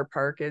another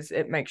perk is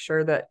it makes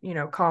sure that, you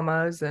know,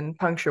 commas and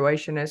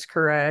punctuation is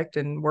correct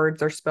and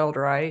words are spelled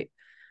right.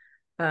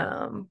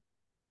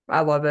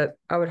 I love it.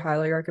 I would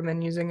highly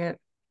recommend using it.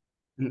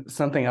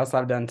 Something else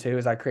I've done too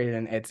is I created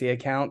an Etsy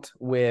account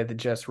with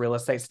just real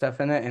estate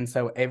stuff in it, and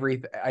so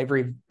every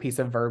piece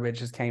of verbiage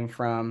just came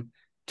from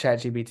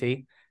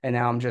ChatGPT, and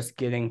now I'm just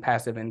getting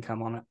passive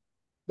income on it.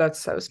 That's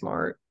so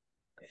smart.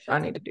 I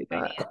need to do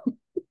that.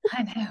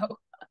 I know.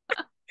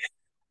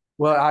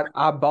 Well,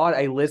 I bought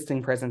a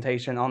listing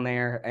presentation on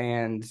there,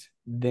 and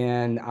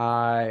then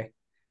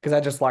because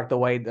I just liked the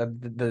way the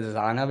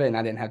design of it, and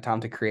I didn't have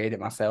time to create it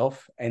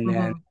myself. And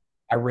then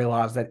I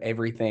realized that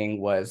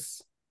everything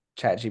was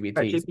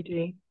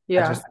ChatGPT.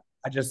 Yeah.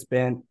 I just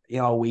spent, you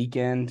know, a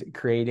weekend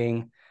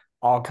creating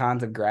all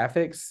kinds of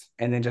graphics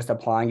and then just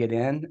applying it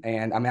in.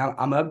 And I mean,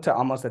 I'm up to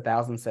almost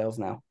 1,000 sales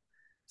now.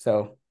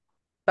 So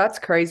that's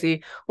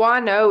crazy. Well, I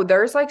know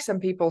there's like some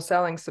people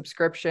selling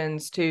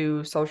subscriptions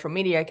to social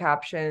media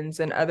captions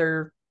and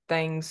other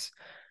things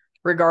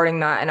regarding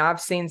that. And I've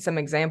seen some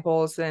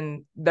examples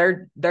and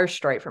they're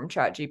straight from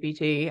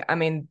ChatGPT. I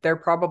mean, they're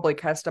probably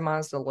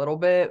customized a little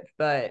bit,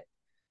 but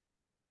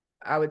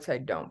I would say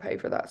don't pay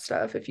for that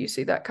stuff if you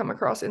see that come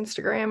across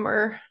Instagram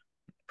or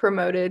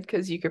promoted,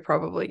 because you could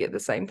probably get the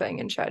same thing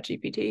in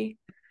ChatGPT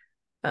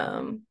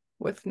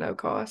with no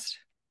cost.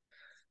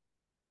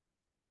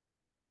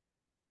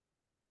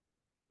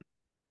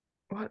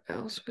 What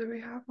else do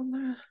we have on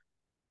there?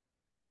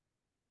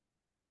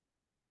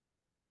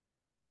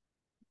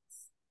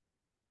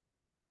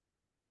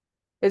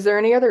 Is there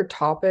any other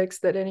topics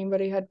that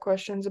anybody had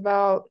questions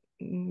about?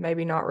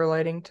 Maybe not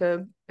relating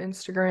to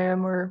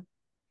Instagram or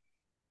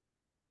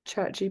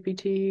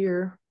ChatGPT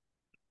or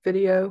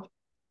video?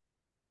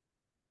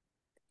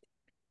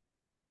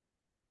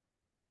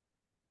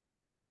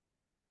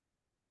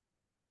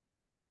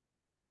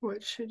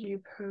 What should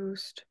you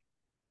post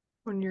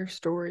on your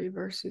story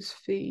versus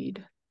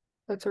feed?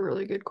 That's a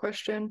really good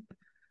question.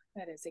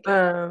 That is a good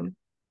question.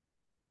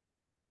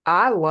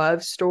 I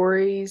love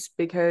stories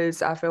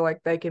because I feel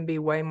like they can be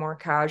way more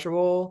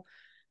casual,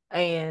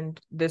 and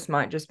this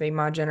might just be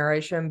my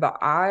generation, but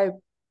I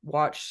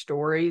watch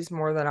stories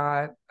more than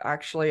I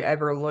actually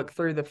ever look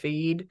through the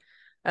feed.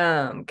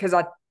 Because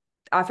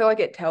I feel like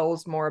it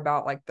tells more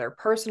about like their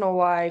personal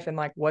life and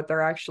like what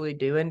they're actually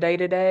doing day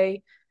to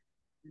day.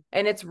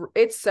 And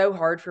it's so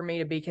hard for me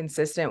to be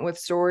consistent with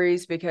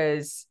stories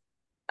because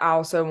I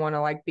also want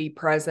to like be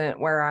present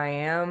where I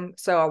am.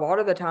 So a lot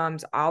of the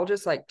times I'll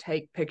just like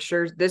take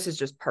pictures. This is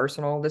just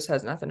personal. This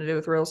has nothing to do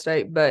with real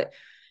estate, but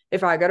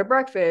if I go to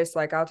breakfast,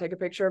 like I'll take a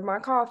picture of my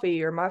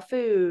coffee or my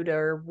food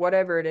or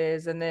whatever it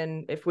is. And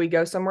then if we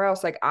go somewhere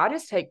else, like I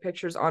just take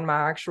pictures on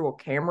my actual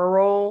camera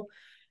roll.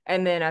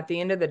 And then at the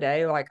end of the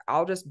day, like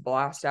I'll just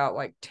blast out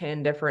like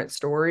 10 different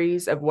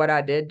stories of what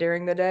I did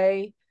during the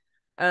day.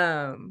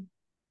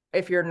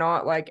 If you're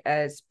not like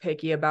as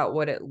picky about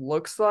what it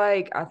looks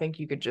like, I think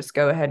you could just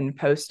go ahead and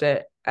post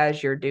it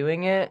as you're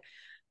doing it.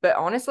 But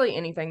honestly,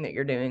 anything that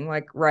you're doing,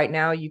 like right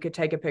now, you could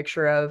take a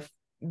picture of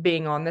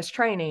being on this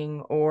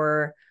training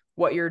or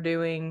what you're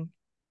doing,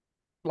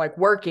 like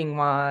working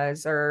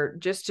wise, or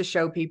just to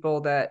show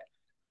people that,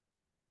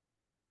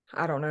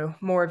 I don't know,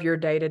 more of your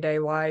day-to-day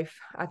life.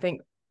 I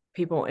think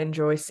people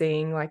enjoy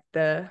seeing like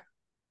the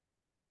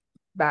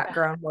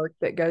background work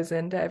that goes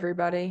into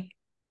everybody.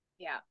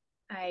 Yeah,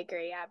 I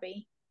agree,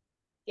 Abby.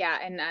 Yeah,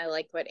 and I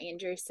like what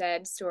Andrew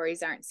said.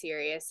 Stories aren't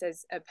serious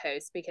as a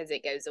post because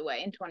it goes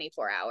away in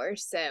 24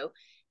 hours. So,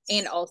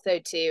 and also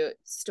to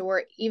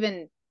store,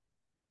 even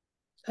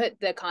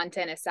put the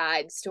content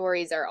aside,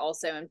 stories are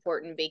also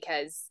important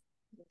because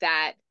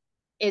that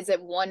is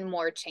it one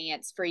more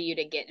chance for you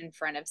to get in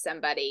front of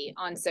somebody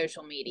on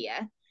social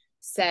media.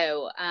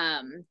 So,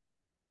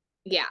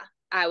 yeah,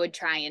 I would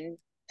try and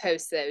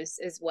post those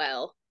as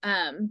well,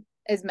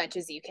 as much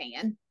as you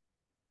can.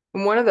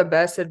 One of the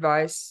best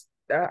advice,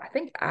 I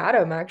think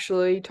Adam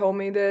actually told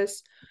me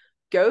this,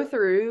 go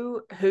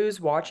through who's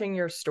watching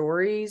your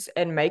stories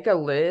and make a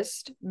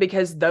list,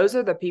 because those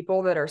are the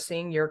people that are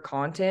seeing your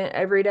content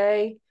every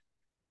day.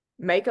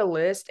 Make a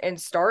list and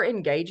start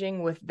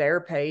engaging with their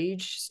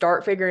page.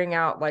 Start figuring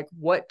out like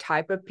what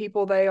type of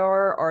people they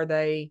are. Are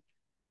they,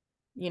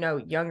 you know,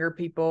 younger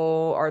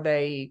people? Are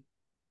they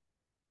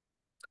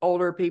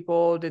older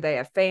people? Do they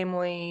have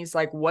families?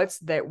 Like what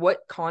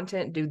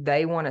content do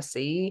they want to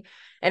see?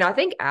 And I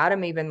think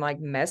Adam even like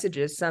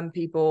messages some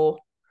people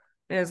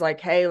and is like,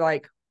 hey,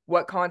 like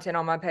what content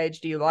on my page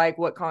do you like?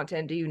 What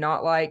content do you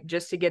not like?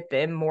 Just to get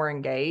them more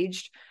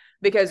engaged.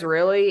 Because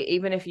really,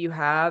 even if you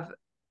have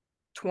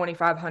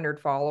 2,500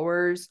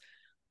 followers,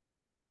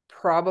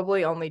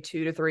 probably only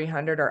 200 to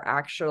 300 are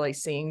actually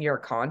seeing your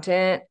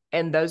content,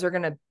 and those are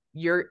going to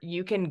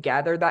you can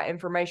gather that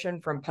information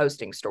from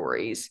posting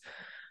stories.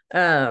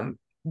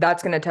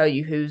 That's going to tell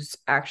you who's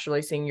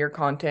actually seeing your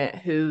content,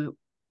 who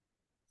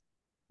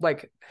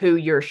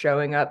you're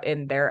showing up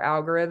in their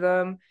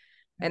algorithm.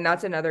 And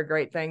that's another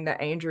great thing that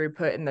Andrew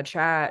put in the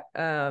chat,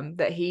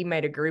 that he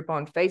made a group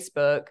on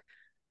Facebook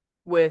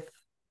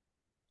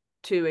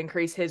to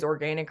increase his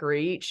organic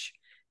reach,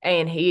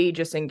 and he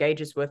just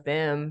engages with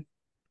them.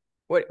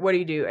 What do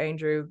you do,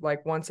 Andrew?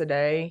 Like once a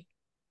day,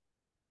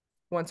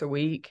 once a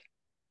week?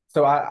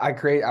 So I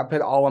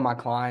put all of my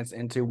clients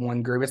into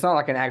one group. It's not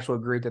like an actual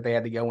group that they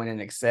had to go in and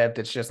accept.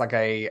 It's just like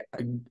a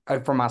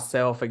for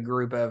myself, a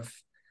group of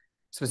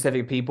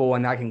specific people,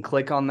 and I can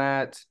click on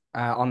that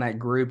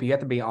group. You have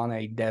to be on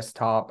a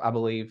desktop, I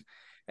believe,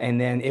 and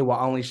then it will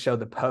only show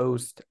the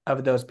post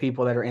of those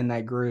people that are in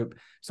that group.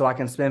 So I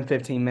can spend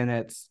 15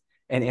 minutes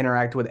and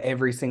interact with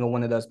every single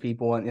one of those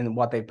people and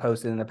what they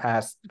posted in the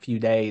past few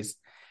days,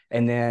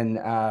 and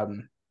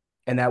then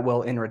and that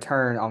will in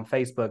return on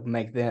Facebook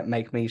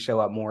make me show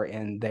up more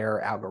in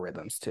their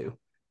algorithms too.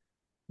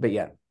 But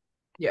yeah.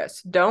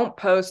 Yes, don't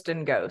post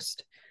and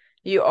ghost.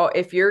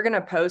 If you're going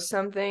to post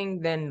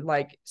something, then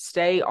like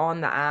stay on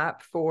the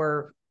app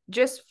for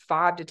just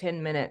 5 to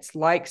 10 minutes,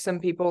 like some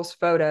people's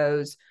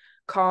photos,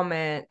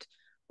 comment,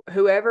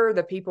 whoever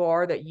the people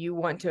are that you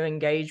want to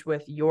engage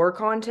with your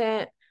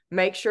content,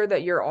 make sure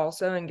that you're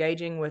also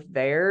engaging with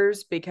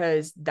theirs,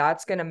 because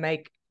that's going to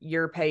make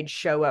your page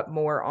show up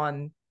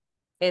more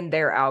in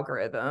their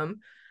algorithm.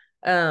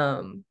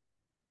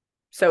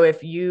 So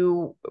if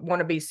you want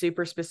to be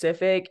super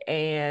specific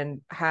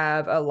and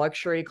have a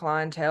luxury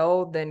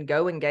clientele, then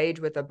go engage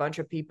with a bunch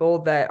of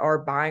people that are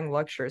buying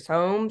luxurious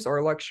homes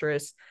or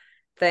luxurious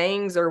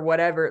things or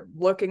whatever,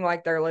 looking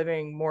like they're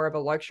living more of a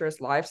luxurious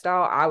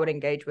lifestyle. I would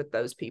engage with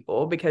those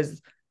people,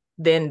 because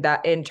then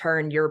that in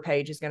turn, your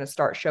page is going to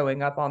start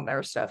showing up on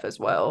their stuff as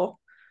well.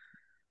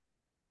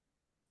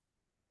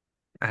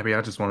 Abby,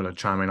 I just wanted to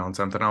chime in on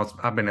something.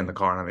 I've been in the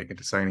car and I didn't get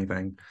to say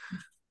anything.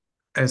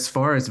 As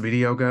far as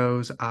video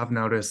goes, I've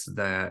noticed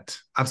that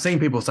I've seen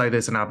people say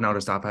this, and I've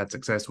noticed I've had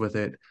success with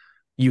it.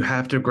 You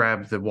have to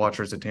grab the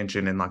watcher's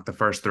attention in like the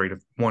first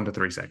 1 to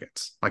 3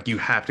 seconds. Like you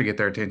have to get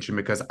their attention,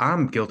 because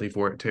I'm guilty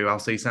for it too. I'll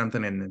see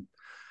something and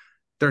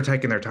they're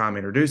taking their time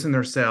introducing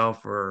themselves,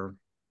 or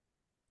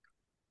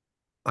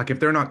like if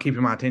they're not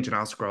keeping my attention,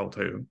 I'll scroll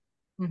too.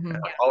 Mm-hmm.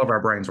 All of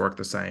our brains work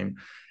the same.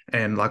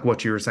 And like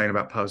what you were saying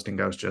about posting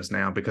ghosts just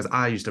now, because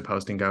I used to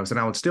post in ghosts and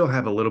I would still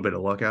have a little bit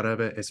of luck out of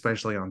it,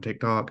 especially on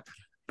TikTok.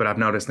 But I've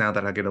noticed now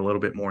that I get a little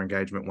bit more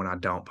engagement when I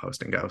don't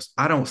post in ghosts.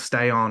 I don't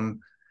stay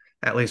on,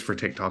 at least for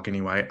TikTok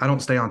anyway, I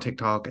don't stay on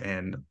TikTok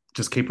and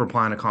just keep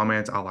replying to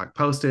comments. I'll like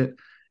post it,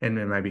 and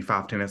then maybe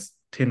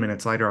 10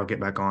 minutes later, I'll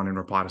get back on and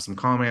reply to some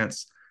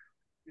comments,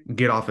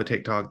 get off of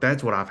TikTok.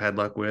 That's what I've had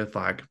luck with.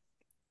 Like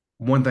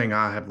one thing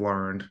I have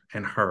learned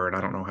and heard,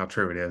 I don't know how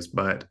true it is,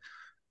 but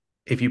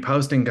if you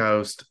post in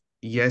ghost,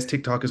 yes,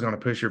 TikTok is going to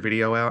push your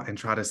video out and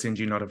try to send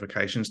you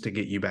notifications to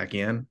get you back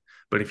in.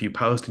 But if you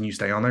post and you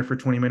stay on there for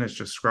 20 minutes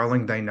just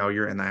scrolling, they know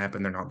you're in the app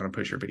and they're not going to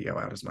push your video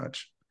out as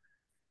much.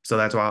 So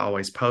that's why I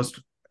always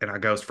post and I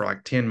ghost for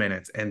like 10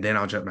 minutes, and then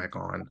I'll jump back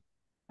on,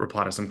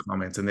 reply to some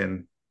comments, and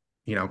then,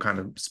 kind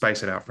of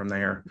space it out from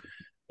there.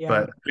 Yeah.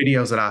 But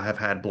videos that I have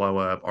had blow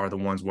up are the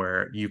ones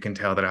where you can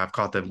tell that I've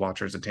caught the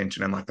watcher's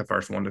attention in like the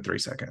first 1 to 3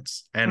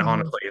 seconds. And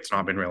honestly, it's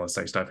not been real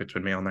estate stuff. It's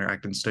been me on there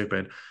acting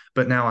stupid.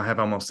 But now I have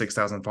almost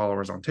 6,000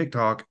 followers on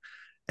TikTok,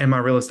 and my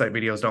real estate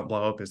videos don't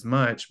blow up as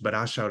much. But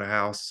I showed a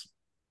house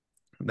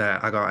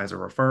that I got as a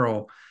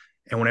referral,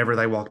 and whenever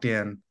they walked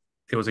in,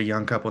 it was a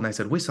young couple, and they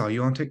said, "We saw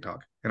you on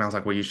TikTok." And I was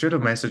like, "Well, you should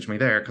have messaged me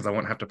there, because I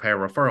wouldn't have to pay a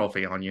referral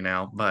fee on you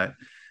now." But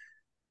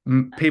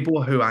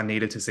people who I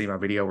needed to see my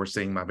video were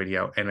seeing my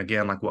video. And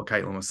again, like what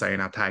Kaitlyn was saying,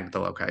 I tagged the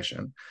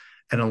location.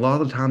 And a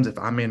lot of the times, if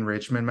I'm in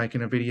Richmond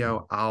making a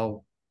video,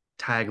 I'll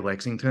tag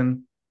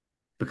Lexington,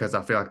 because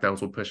I feel like those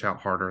will push out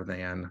harder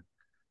than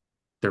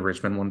the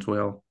Richmond ones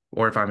will.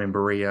 Or if I'm in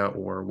Berea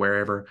or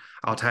wherever,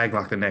 I'll tag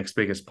like the next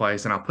biggest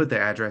place, and I'll put the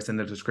address in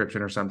the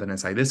description or something and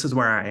say, this is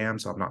where I am.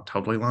 So I'm not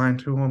totally lying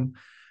to them.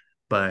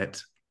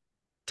 But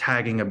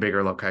tagging a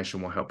bigger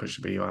location will help push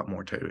the video out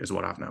more too, is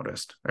what I've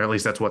noticed. Or at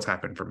least that's what's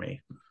happened for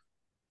me.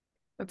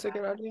 That's a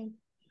good idea.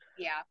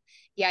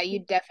 Yeah,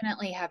 you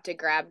definitely have to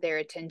grab their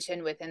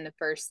attention within the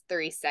first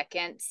 3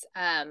 seconds.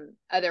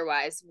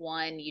 Otherwise,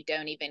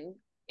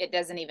 it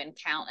doesn't even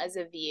count as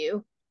a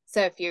view.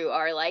 So if you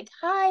are like,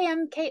 "Hi,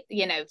 I'm Kate,"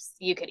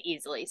 you could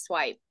easily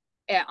swipe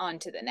on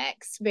to the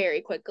next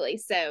very quickly.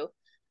 So,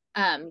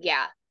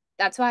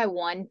 that's why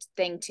one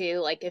thing too,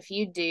 like if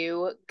you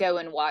do go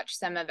and watch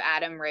some of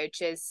Adam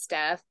Roach's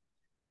stuff,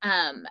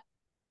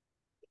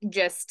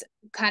 just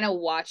kind of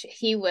watch.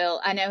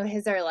 I know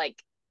his are like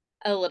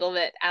a little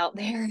bit out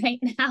there right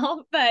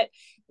now, but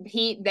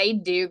they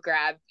do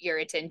grab your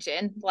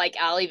attention. Like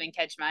I'll even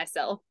catch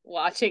myself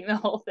watching the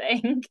whole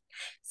thing.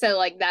 So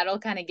like that'll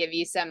kind of give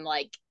you some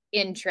like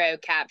intro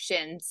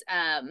captions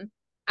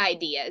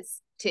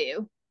ideas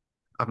too.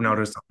 I've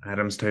noticed on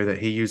Adams too that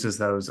he uses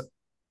those,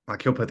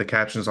 like he'll put the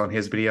captions on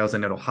his videos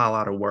and it'll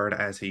highlight a word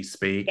as he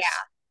speaks.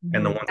 Yeah.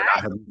 And the Mhm. ones that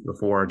I have used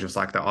before are just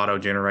like the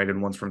auto-generated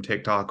ones from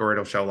TikTok, or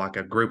it'll show like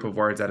a group of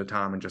words at a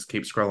time and just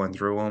keep scrolling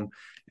through them.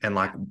 And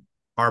like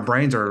our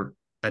brains are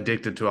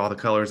addicted to all the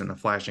colors and the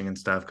flashing and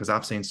stuff, because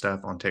I've seen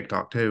stuff on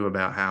TikTok too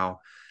about how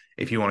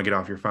if you want to get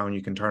off your phone,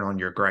 you can turn on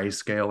your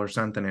grayscale or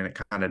something and it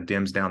kind of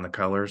dims down the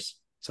colors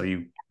so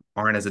you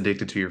aren't as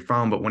addicted to your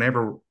phone. But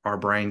whenever our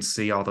brains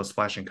see all those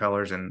flashing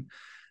colors and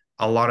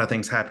a lot of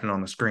things happening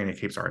on the screen, it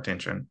keeps our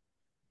attention.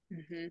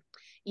 Mm-hmm.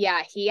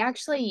 Yeah, he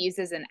actually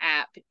uses an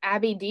app.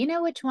 Abby, do you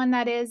know which one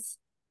that is?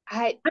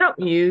 I don't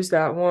use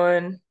that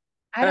one.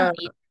 I don't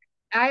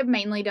I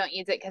mainly don't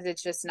use it because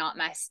it's just not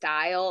my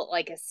style,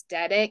 like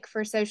aesthetic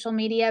for social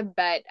media.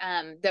 But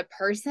the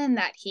person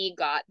that he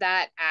got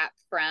that app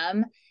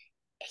from,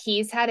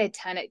 he's had a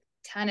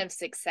ton of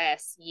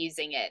success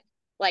using it,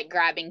 like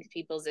grabbing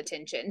people's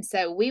attention.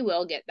 So we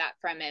will get that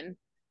from him.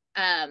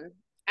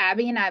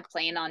 Abby and I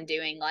plan on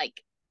doing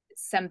like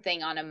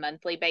something on a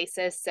monthly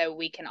basis, so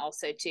we can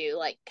also too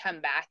like come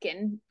back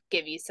and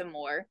give you some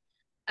more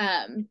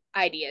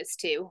ideas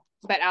too.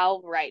 But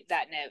I'll write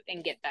that note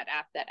and get that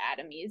app that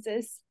Adam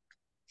uses.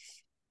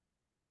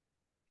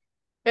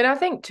 And I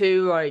think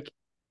too, like,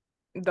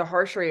 the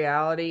harsh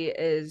reality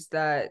is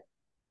that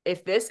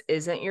if this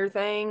isn't your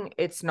thing,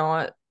 it's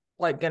not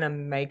like gonna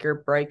make or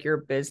break your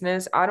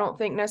business. I don't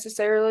think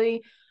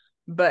necessarily,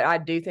 but I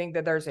do think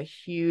that there's a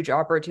huge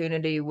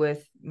opportunity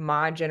with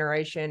my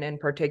generation in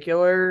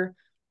particular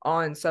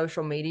on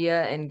social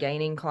media and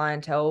gaining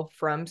clientele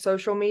from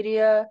social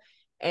media.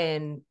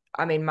 And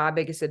I mean, my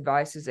biggest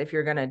advice is if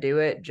you're going to do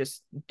it,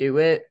 just do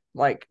it.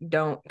 Like,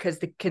 don't, because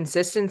the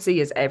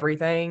consistency is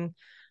everything.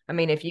 I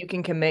mean, if you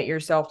can commit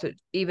yourself to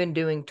even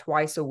doing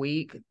twice a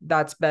week,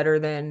 that's better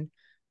than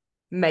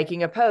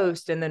making a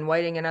post and then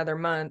waiting another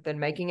month and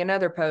making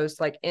another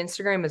post. Like,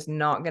 Instagram is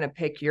not going to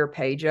pick your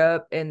page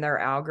up in their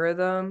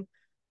algorithm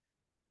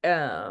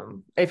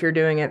if you're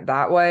doing it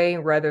that way,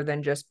 rather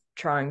than just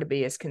trying to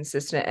be as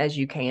consistent as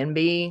you can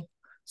be.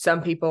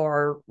 Some people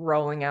are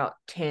rolling out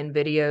 10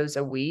 videos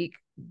a week.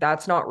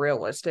 That's not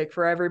realistic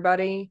for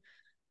everybody.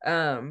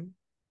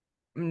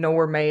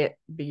 Nor may it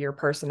be your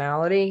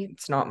personality.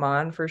 It's not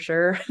mine for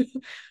sure.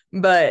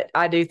 But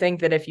I do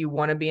think that if you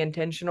want to be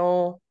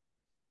intentional,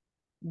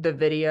 the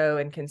video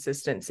and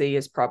consistency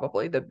is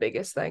probably the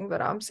biggest thing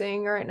that I'm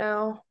seeing right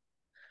now.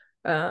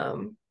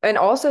 And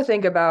also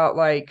think about,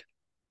 like,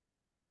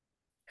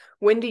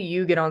 when do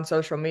you get on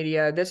social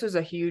media? This was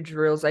a huge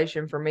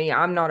realization for me.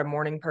 I'm not a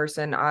morning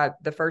person.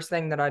 The first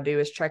thing that I do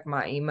is check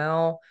my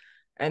email,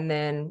 and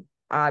then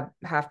I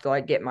have to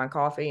like get my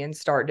coffee and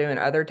start doing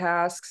other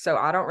tasks. So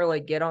I don't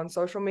really get on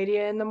social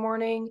media in the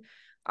morning.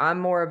 I'm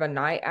more of a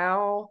night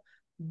owl,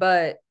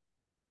 but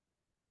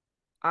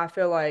I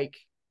feel like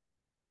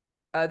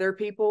other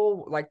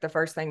people, like, the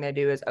first thing they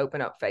do is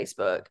open up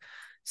Facebook.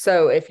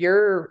 So if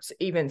you're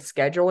even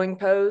scheduling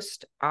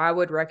posts, I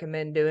would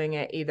recommend doing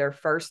it either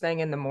first thing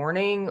in the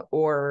morning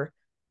or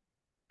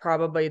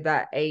probably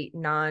that 8,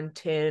 9,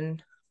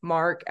 10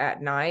 mark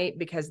at night,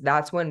 because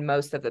that's when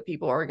most of the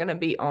people are going to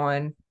be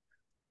on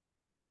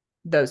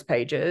those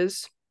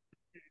pages.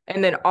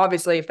 And then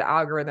obviously if the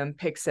algorithm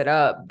picks it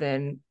up,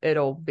 then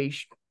it'll be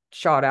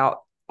shot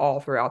out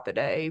all throughout the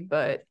day.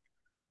 But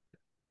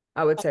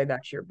I would say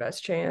that's your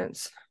best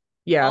chance.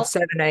 Yeah,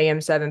 7 a.m.,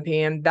 7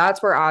 p.m.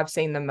 That's where I've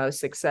seen the most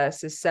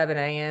success, is 7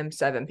 a.m.,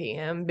 7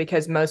 p.m.,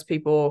 because most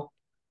people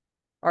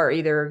are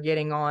either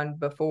getting on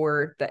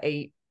before the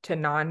 8 to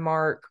 9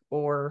 mark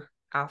or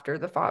after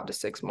the 5 to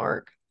 6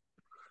 mark.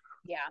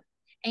 Yeah.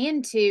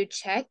 And to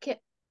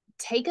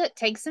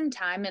take some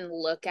time and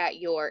look at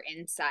your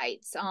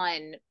insights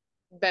on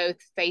both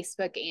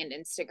Facebook and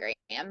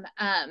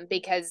Instagram,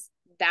 because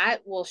that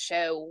will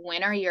show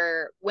when are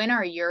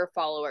your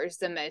followers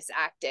the most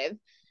active.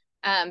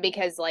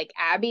 Because like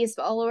Abby's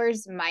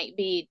followers might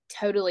be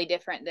totally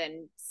different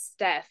than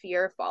Steph,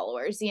 your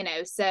followers,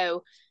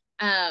 so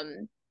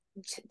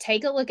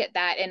take a look at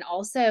that, and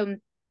also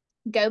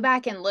go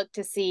back and look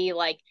to see,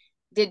 like,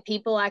 did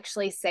people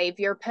actually save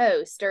your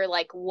post, or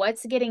like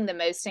what's getting the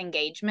most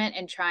engagement,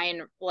 and try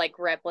and like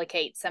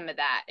replicate some of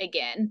that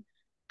again.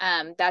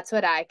 That's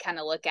what I kind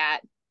of look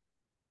at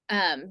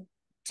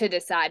to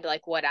decide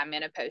like what I'm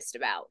going to post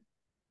about.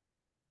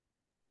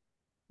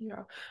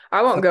 Yeah.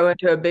 I won't go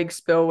into a big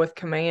spill with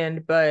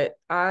Command, but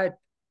I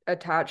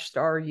attached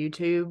our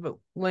YouTube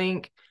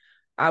link.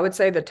 I would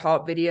say the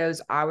top videos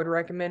I would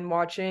recommend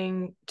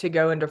watching to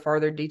go into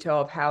further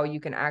detail of how you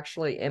can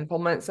actually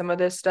implement some of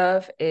this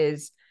stuff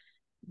is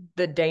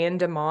the Dan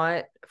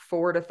DeMott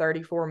 4 to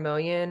 34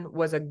 million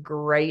was a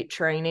great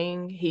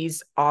training.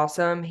 He's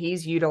awesome.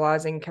 He's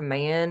utilizing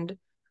Command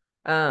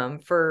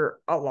for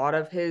a lot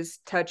of his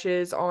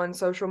touches on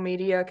social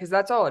media, because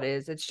that's all it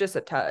is. It's just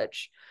a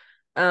touch.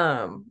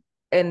 And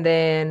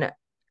then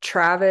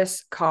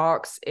Travis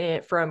Cox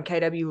from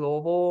KW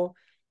Louisville,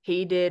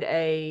 he did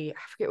I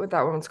forget what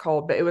that one's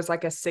called, but it was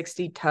like a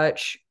 60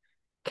 touch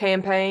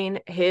campaign,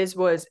 his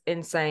was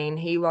insane.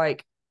 He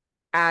like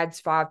adds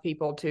 5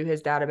 people to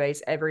his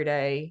database every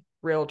day,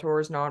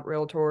 realtors, not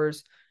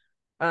realtors.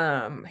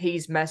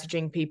 He's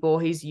messaging people,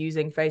 he's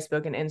using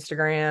Facebook and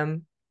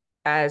Instagram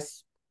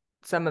as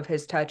some of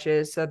his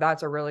touches. So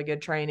that's a really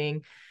good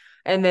training.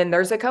 And then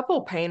there's a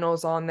couple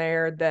panels on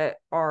there that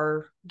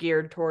are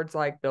geared towards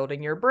like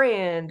building your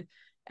brand.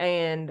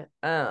 And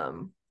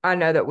I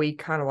know that we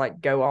kind of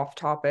like go off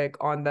topic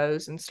on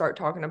those and start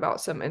talking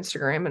about some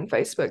Instagram and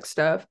Facebook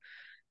stuff.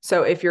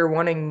 So if you're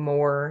wanting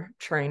more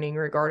training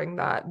regarding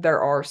that,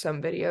 there are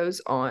some videos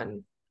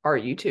on our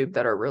YouTube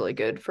that are really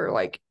good for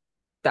like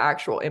the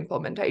actual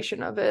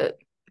implementation of it.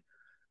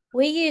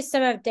 We used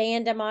some of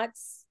Dan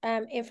DeMott's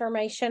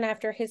information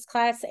after his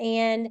class,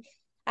 and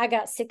I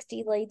got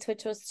 60 leads,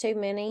 which was too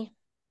many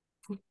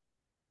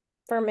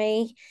for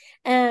me.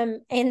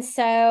 And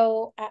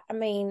so, I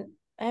mean,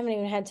 I haven't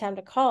even had time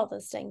to call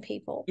those dang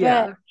people.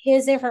 Yeah. But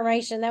his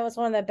information, that was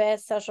one of the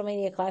best social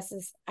media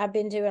classes I've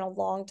been doing a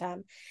long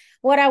time.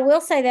 What I will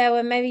say though,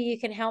 and maybe you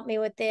can help me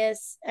with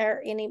this,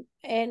 or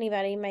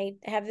anybody may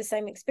have the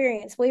same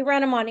experience. We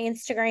run them on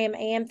Instagram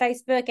and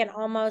Facebook, and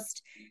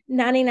almost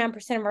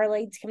 99% of our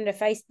leads come to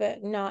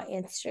Facebook, not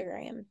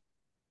Instagram.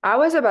 I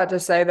was about to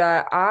say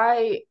that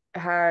I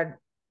had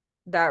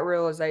that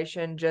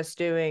realization just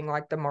doing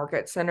like the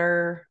market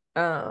center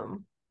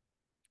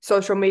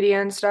social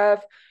media and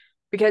stuff,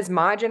 because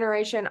my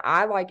generation,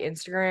 I like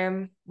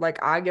Instagram,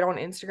 like I get on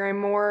Instagram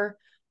more,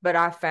 but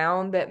I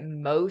found that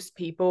most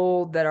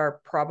people that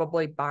are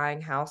probably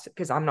buying houses,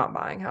 because I'm not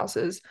buying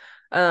houses,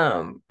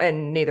 and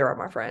neither are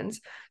my friends.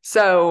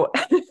 So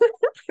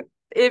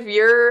if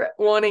you're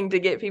wanting to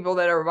get people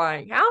that are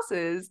buying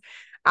houses,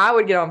 I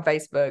would get on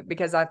Facebook,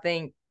 because I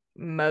think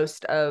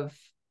most of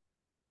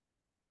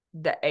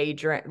the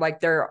age range,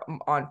 like they're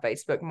on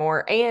Facebook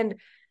more. And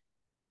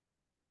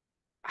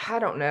I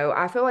don't know,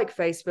 I feel like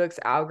Facebook's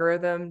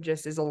algorithm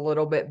just is a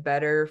little bit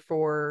better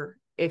for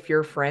if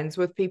you're friends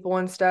with people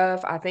and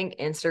stuff. I think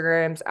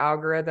Instagram's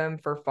algorithm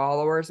for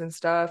followers and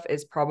stuff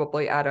is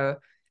probably at a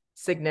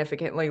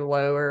significantly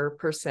lower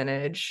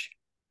percentage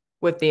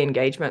with the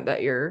engagement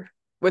that you're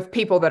with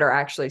people that are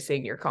actually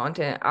seeing your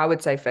content. I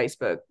would say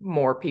Facebook,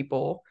 more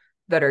people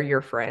that are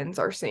your friends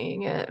are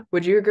seeing it.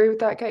 Would you agree with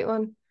that,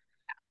 Kaitlyn?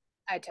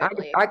 I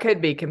totally agree. I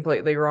could be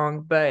completely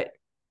wrong, but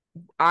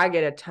I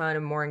get a ton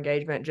of more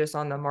engagement just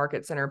on the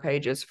Market Center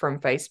pages from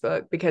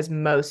Facebook, because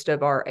most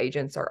of our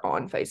agents are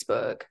on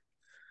Facebook.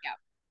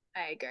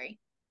 Yeah, I agree.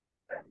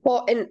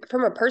 Well, and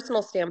from a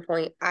personal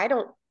standpoint, I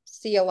don't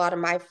see a lot of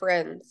my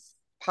friends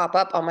pop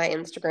up on my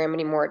Instagram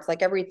anymore. It's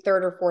like every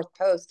third or fourth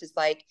post is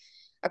like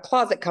a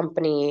closet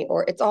company,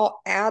 or it's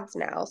all ads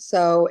now.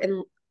 So,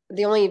 and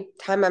the only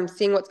time I'm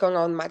seeing what's going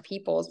on with my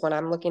people is when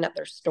I'm looking at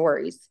their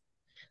stories.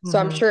 So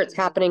I'm sure it's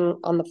happening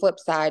on the flip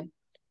side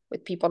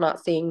with people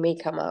not seeing me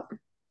come up.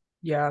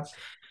 Yeah.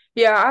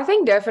 Yeah, I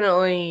think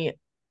definitely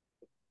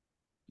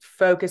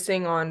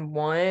focusing on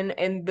one.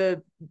 And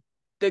the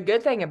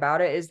good thing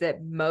about it is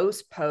that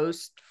most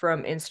posts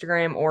from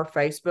Instagram or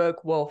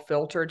Facebook will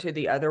filter to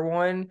the other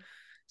one.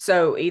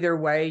 So either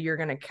way, you're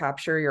going to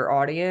capture your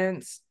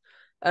audience.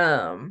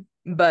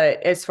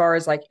 But as far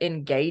as like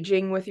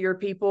engaging with your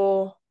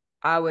people,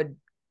 I would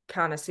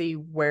kind of see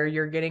where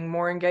you're getting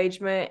more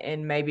engagement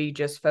and maybe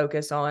just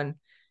focus on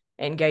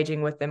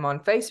engaging with them on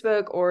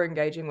Facebook or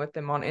engaging with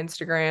them on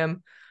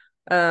Instagram.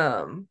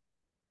 Or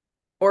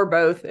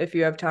both if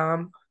you have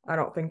time. I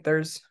don't think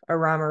there's a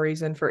rhyme or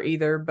reason for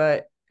either,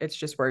 but it's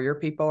just where your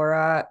people are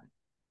at.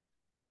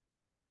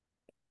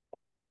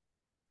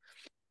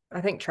 I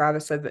think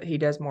Travis said that he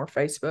does more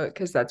Facebook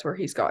because that's where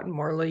he's gotten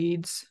more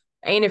leads.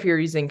 And if you're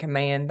using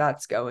Command,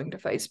 that's going to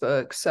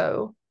Facebook.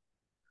 So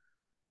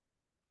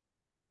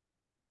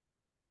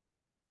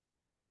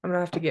I'm going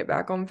to have to get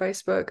back on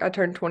Facebook. I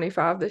turned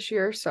 25 this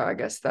year, so I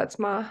guess that's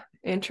my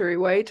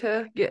entryway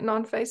to getting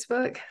on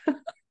Facebook.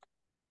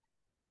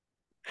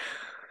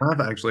 I've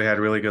actually had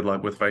really good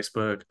luck with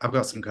Facebook. I've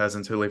got some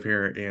cousins who live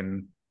here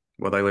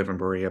well, they live in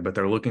Berea, but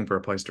they're looking for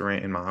a place to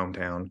rent in my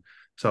hometown.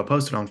 So I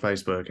posted on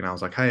Facebook and I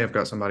was like, hey, I've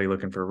got somebody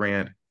looking for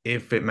rent.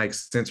 If it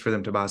makes sense for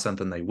them to buy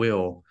something, they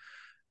will.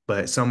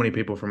 But so many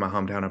people from my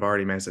hometown have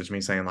already messaged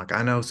me saying, like,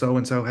 I know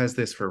so-and-so has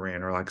this for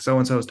rent, or like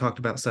so-and-so has talked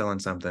about selling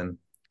something.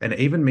 And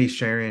even me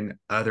sharing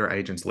other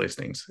agents'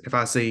 listings. If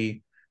I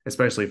see,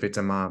 especially if it's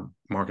in my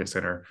market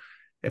center,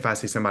 if I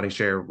see somebody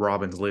share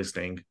Robin's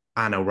listing,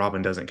 I know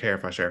Robin doesn't care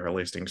if I share her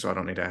listing, so I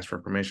don't need to ask for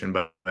permission.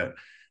 But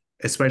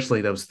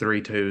especially those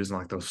 3-2s and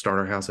like those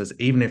starter houses,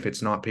 even if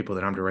it's not people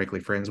that I'm directly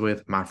friends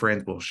with, my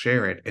friends will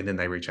share it and then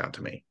they reach out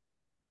to me.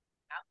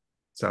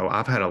 So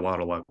I've had a lot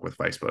of luck with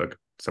Facebook,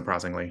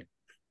 surprisingly.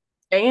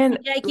 And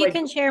Jake, you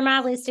can share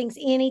my listings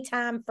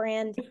anytime,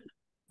 friend.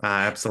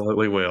 I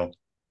absolutely will.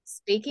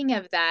 Speaking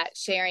of that,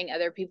 sharing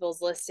other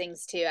people's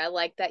listings too, I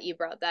like that you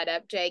brought that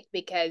up, Jake,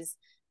 because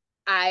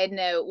I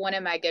know one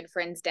of my good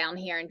friends down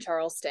here in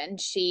Charleston.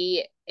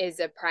 She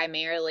is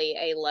primarily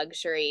a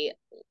luxury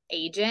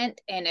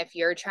agent. And if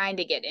you're trying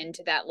to get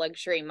into that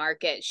luxury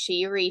market,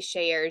 she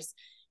reshares.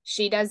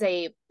 She does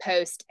a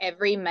post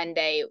every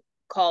Monday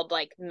called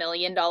like $1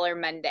 Million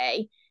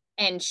Monday,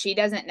 and she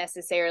doesn't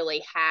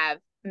necessarily have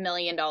 $1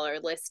 million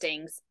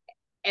listings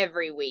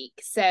every week.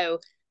 So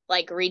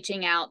like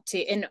reaching out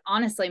to, and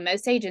honestly,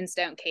 most agents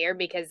don't care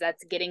because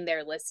that's getting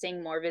their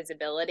listing more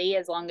visibility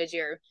as long as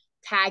you're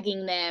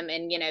tagging them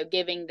and, you know,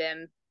 giving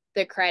them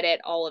the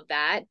credit, all of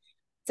that.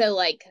 So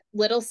like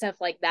little stuff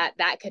like that,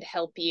 that could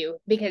help you,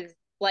 because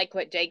like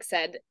what Jake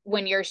said,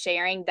 when you're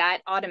sharing,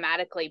 that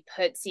automatically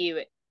puts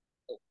you,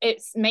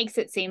 it makes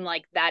it seem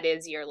like that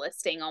is your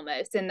listing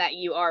almost, and that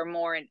you are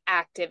more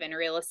active in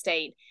real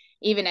estate,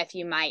 even if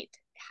you might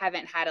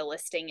haven't had a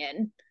listing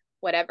in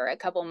whatever, a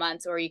couple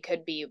months, or you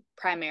could be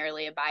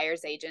primarily a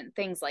buyer's agent,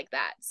 things like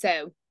that.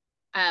 So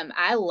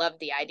I love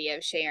the idea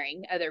of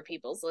sharing other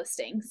people's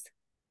listings.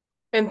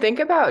 And think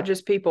about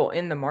just people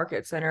in the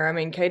market center. I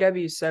mean,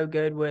 KW is so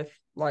good with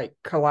like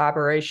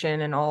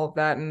collaboration and all of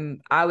that.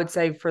 And I would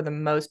say for the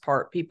most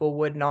part, people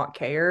would not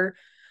care.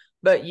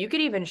 But you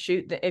could even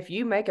shoot if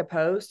you make a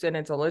post and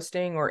it's a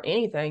listing or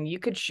anything, you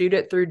could shoot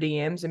it through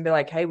DMs and be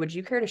like, hey, would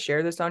you care to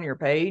share this on your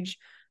page?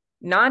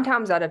 9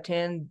 times out of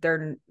 10,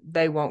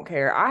 they won't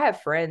care. I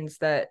have friends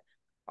that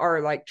are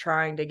like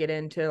trying to get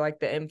into like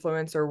the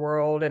influencer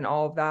world and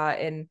all of that.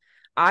 And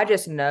I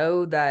just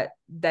know that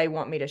they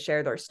want me to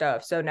share their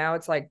stuff. So now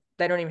it's like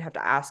they don't even have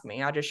to ask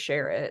me. I just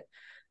share it.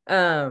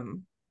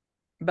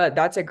 But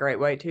that's a great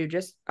way too.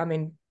 Just, I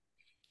mean,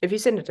 if you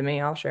send it to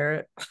me, I'll share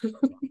it.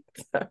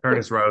 So,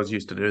 Curtis Rose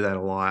used to do that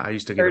a lot. I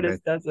used to get a Curtis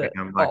message does it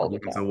from him like all the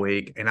once a time.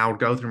 week, and I would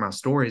go through my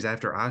stories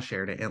after I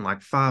shared it, and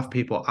like 5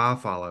 people I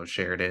follow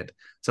shared it.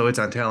 So it's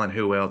untelling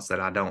who else that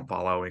I don't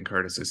follow in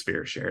Curtis's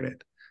sphere shared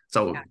it.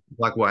 So Yeah.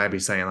 like what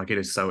Abby's saying, like it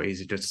is so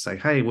easy just to say,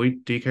 hey,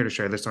 do you care to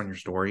share this on your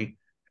story?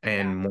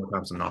 And more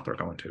times than not, they're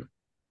going to.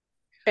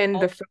 And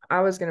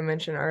I was going to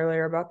mention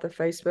earlier about the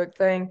Facebook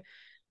thing.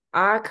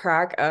 I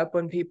crack up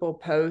when people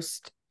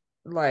post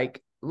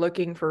like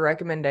looking for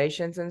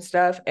recommendations and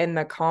stuff, and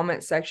the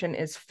comment section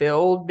is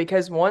filled,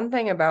 because one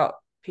thing about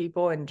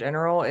people in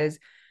general is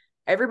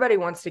everybody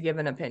wants to give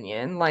an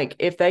opinion. Like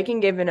if they can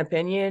give an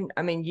opinion,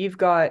 I mean, you've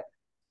got,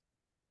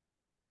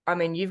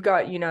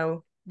 you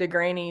know, the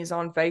grannies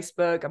on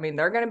Facebook. I mean,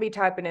 they're going to be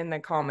typing in the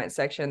comment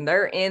section.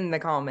 They're in the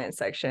comment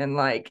section,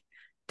 like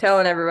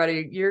telling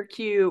everybody you're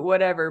cute,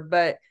 whatever.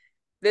 But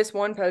this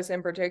one post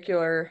in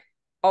particular,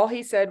 all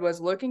he said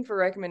was looking for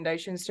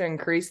recommendations to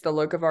increase the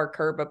look of our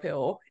curb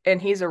appeal.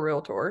 And he's a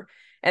realtor.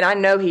 And I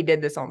know he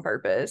did this on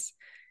purpose.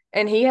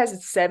 And he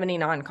has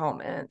 79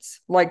 comments.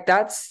 Like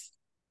that's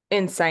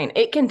insane.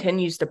 It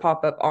continues to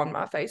pop up on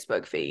my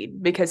Facebook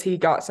feed because he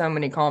got so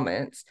many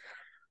comments.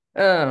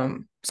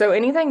 So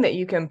anything that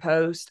you can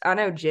post, I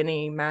know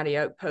Jenny Matty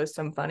Oak posts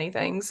some funny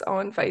things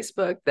on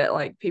Facebook that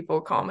like people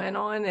comment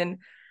on, and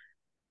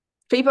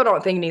people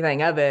don't think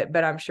anything of it,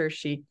 but I'm sure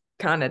she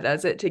kind of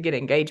does it to get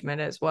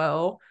engagement as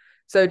well.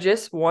 So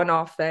just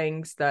one-off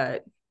things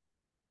that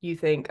you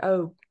think,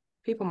 oh,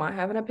 people might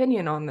have an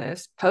opinion on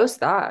this, post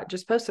that.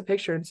 Just post a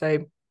picture and say,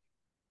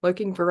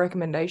 looking for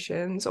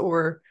recommendations,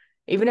 or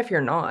even if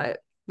you're not,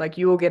 like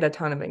you will get a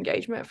ton of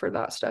engagement for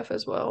that stuff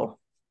as well.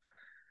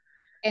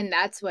 And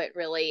that's what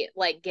really,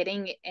 like,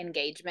 getting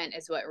engagement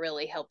is what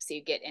really helps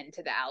you get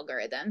into the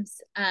algorithms.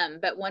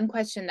 But one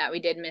question that we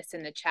did miss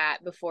in the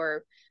chat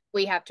before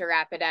we have to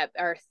wrap it up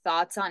are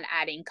thoughts on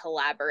adding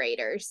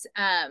collaborators.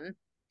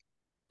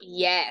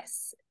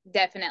 Yes,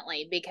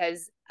 definitely,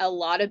 because a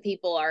lot of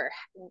people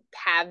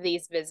have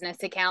these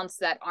business accounts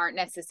that aren't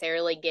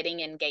necessarily getting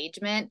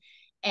engagement.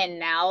 And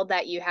now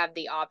that you have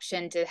the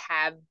option to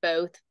have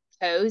both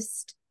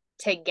post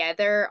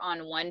together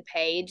on one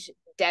page,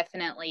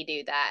 definitely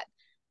do that.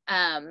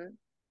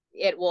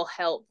 It will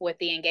help with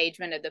the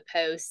engagement of the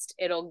post.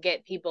 It'll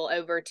get people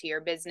over to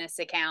your business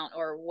account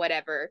or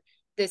whatever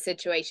the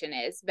situation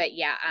is. But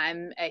yeah,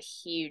 I'm a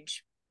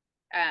huge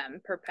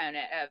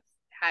proponent of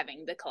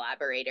having the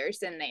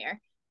collaborators in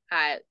there.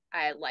 I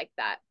like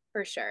that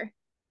for sure.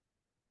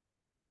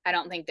 I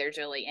don't think there's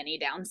really any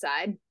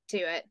downside to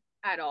it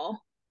at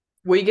all.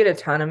 We get a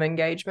ton of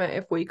engagement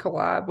if we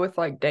collab with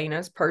like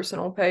Dana's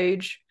personal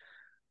page.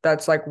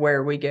 That's like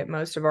where we get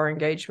most of our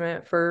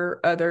engagement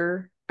for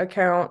other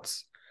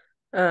accounts.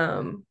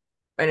 And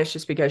it's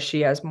just because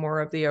she has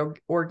more of the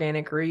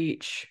organic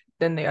reach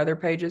than the other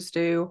pages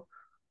do.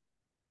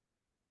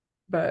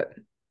 But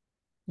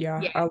yeah,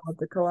 I love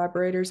the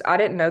collaborators. I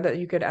didn't know that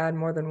you could add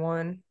more than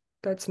one.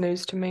 That's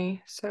news to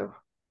me. So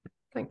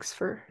thanks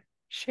for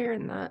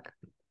sharing that.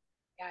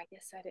 Yeah, I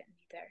guess I didn't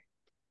either.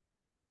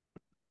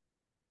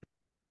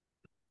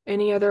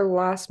 Any other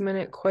last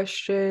minute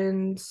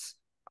questions,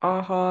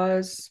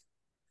 ahas,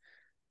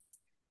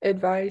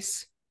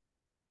 advice?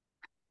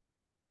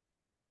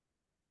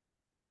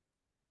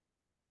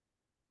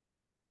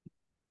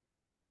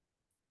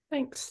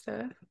 Thanks,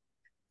 Steph.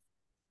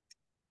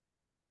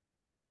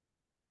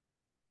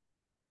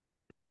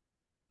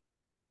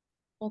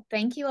 Well,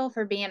 thank you all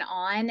for being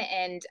on.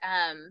 And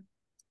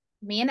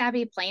me and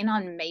Abby plan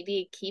on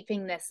maybe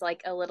keeping this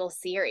like a little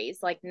series.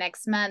 Like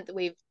next month,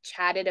 we've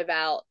chatted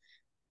about,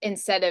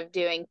 instead of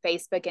doing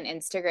Facebook and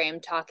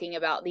Instagram, talking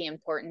about the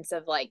importance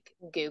of like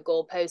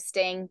Google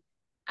posting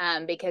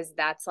because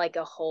that's like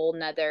a whole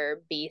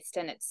nother beast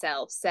in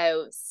itself.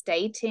 So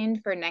stay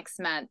tuned for next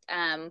month.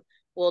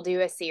 We'll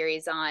do a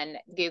series on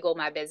Google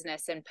My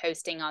Business and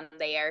posting on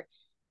there,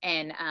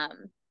 and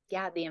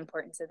yeah, the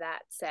importance of that.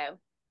 So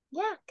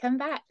yeah, come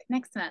back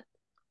next month.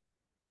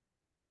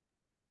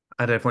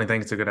 I definitely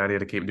think it's a good idea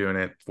to keep doing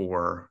it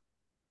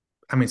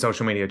I mean,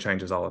 social media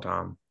changes all the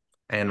time.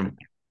 And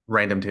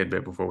random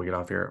tidbit before we get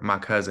off here, my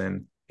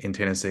cousin in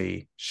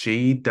Tennessee,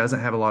 she doesn't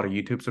have a lot of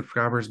YouTube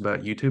subscribers,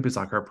 but YouTube is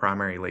like her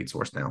primary lead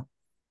source now.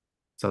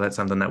 So that's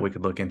something that we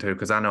could look into,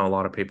 because I know a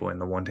lot of people in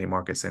the one team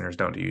market centers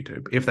don't do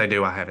YouTube. If they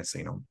do, I haven't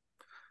seen them.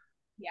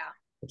 Yeah.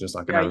 Just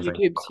like Yeah, another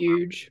thing. YouTube's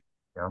huge.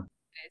 Yeah.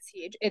 It's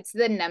huge. It's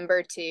the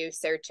number 2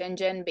 search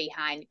engine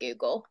behind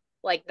Google.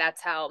 Like,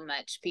 that's how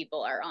much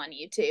people are on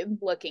YouTube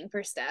looking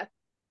for stuff.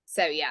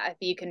 So yeah, if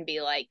you can be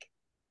like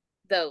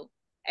the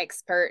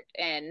expert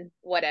in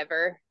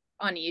whatever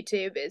on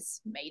YouTube,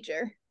 is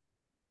major.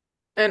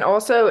 And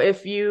also,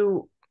 if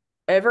you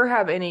ever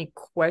have any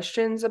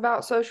questions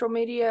about social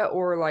media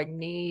or like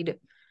need,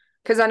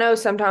 because I know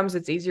sometimes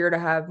it's easier to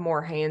have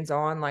more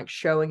hands-on, like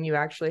showing you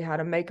actually how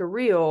to make a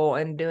reel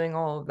and doing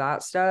all of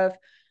that stuff,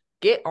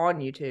 get on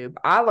YouTube.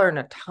 I learn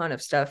a ton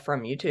of stuff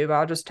from YouTube.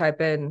 I'll just type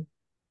in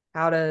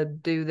how to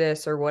do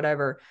this or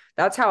whatever.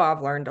 That's how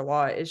I've learned a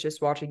lot, is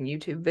just watching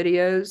YouTube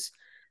videos.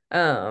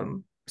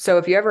 So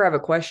if you ever have a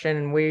question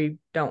and we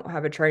don't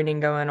have a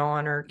training going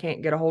on or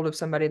can't get a hold of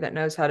somebody that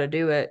knows how to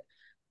do it,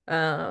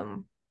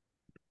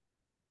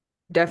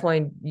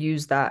 definitely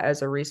use that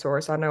as a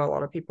resource. I know a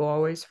lot of people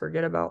always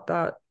forget about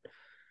that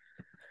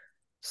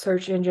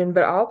search engine,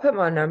 but I'll put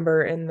my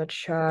number in the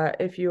chat.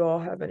 If you all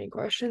have any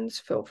questions,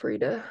 feel free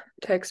to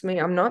text me.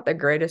 I'm not the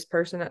greatest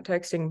person at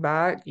texting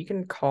back. You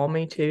can call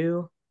me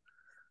too.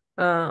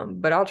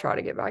 But I'll try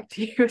to get back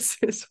to you as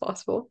soon as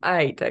possible. I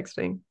hate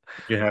texting.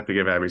 You have to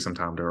give Abbey some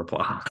time to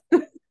reply.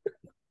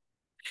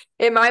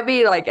 It might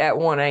be like at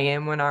 1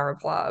 a.m. when I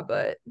reply,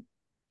 but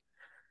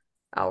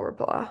I'll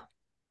reply.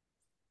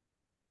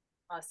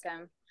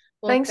 Awesome.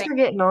 Well, thanks for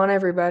getting on,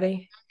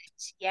 everybody.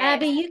 Yes.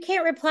 Abby, you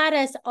can't reply to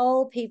us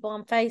old people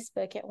on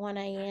Facebook at 1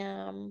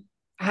 a.m.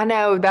 I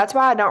know. That's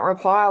why I don't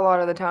reply a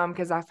lot of the time,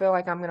 because I feel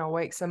like I'm going to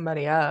wake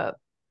somebody up.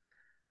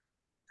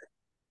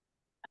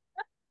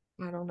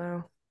 I don't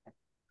know.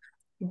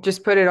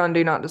 Just put it on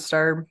Do Not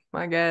Disturb,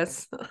 I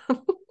guess.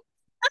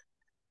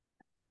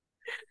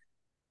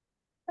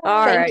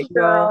 All right, you,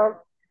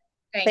 girl.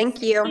 Thanks.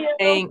 Thank you.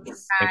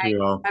 Thanks. Thank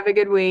you all. Have a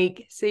good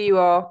week. See you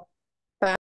all.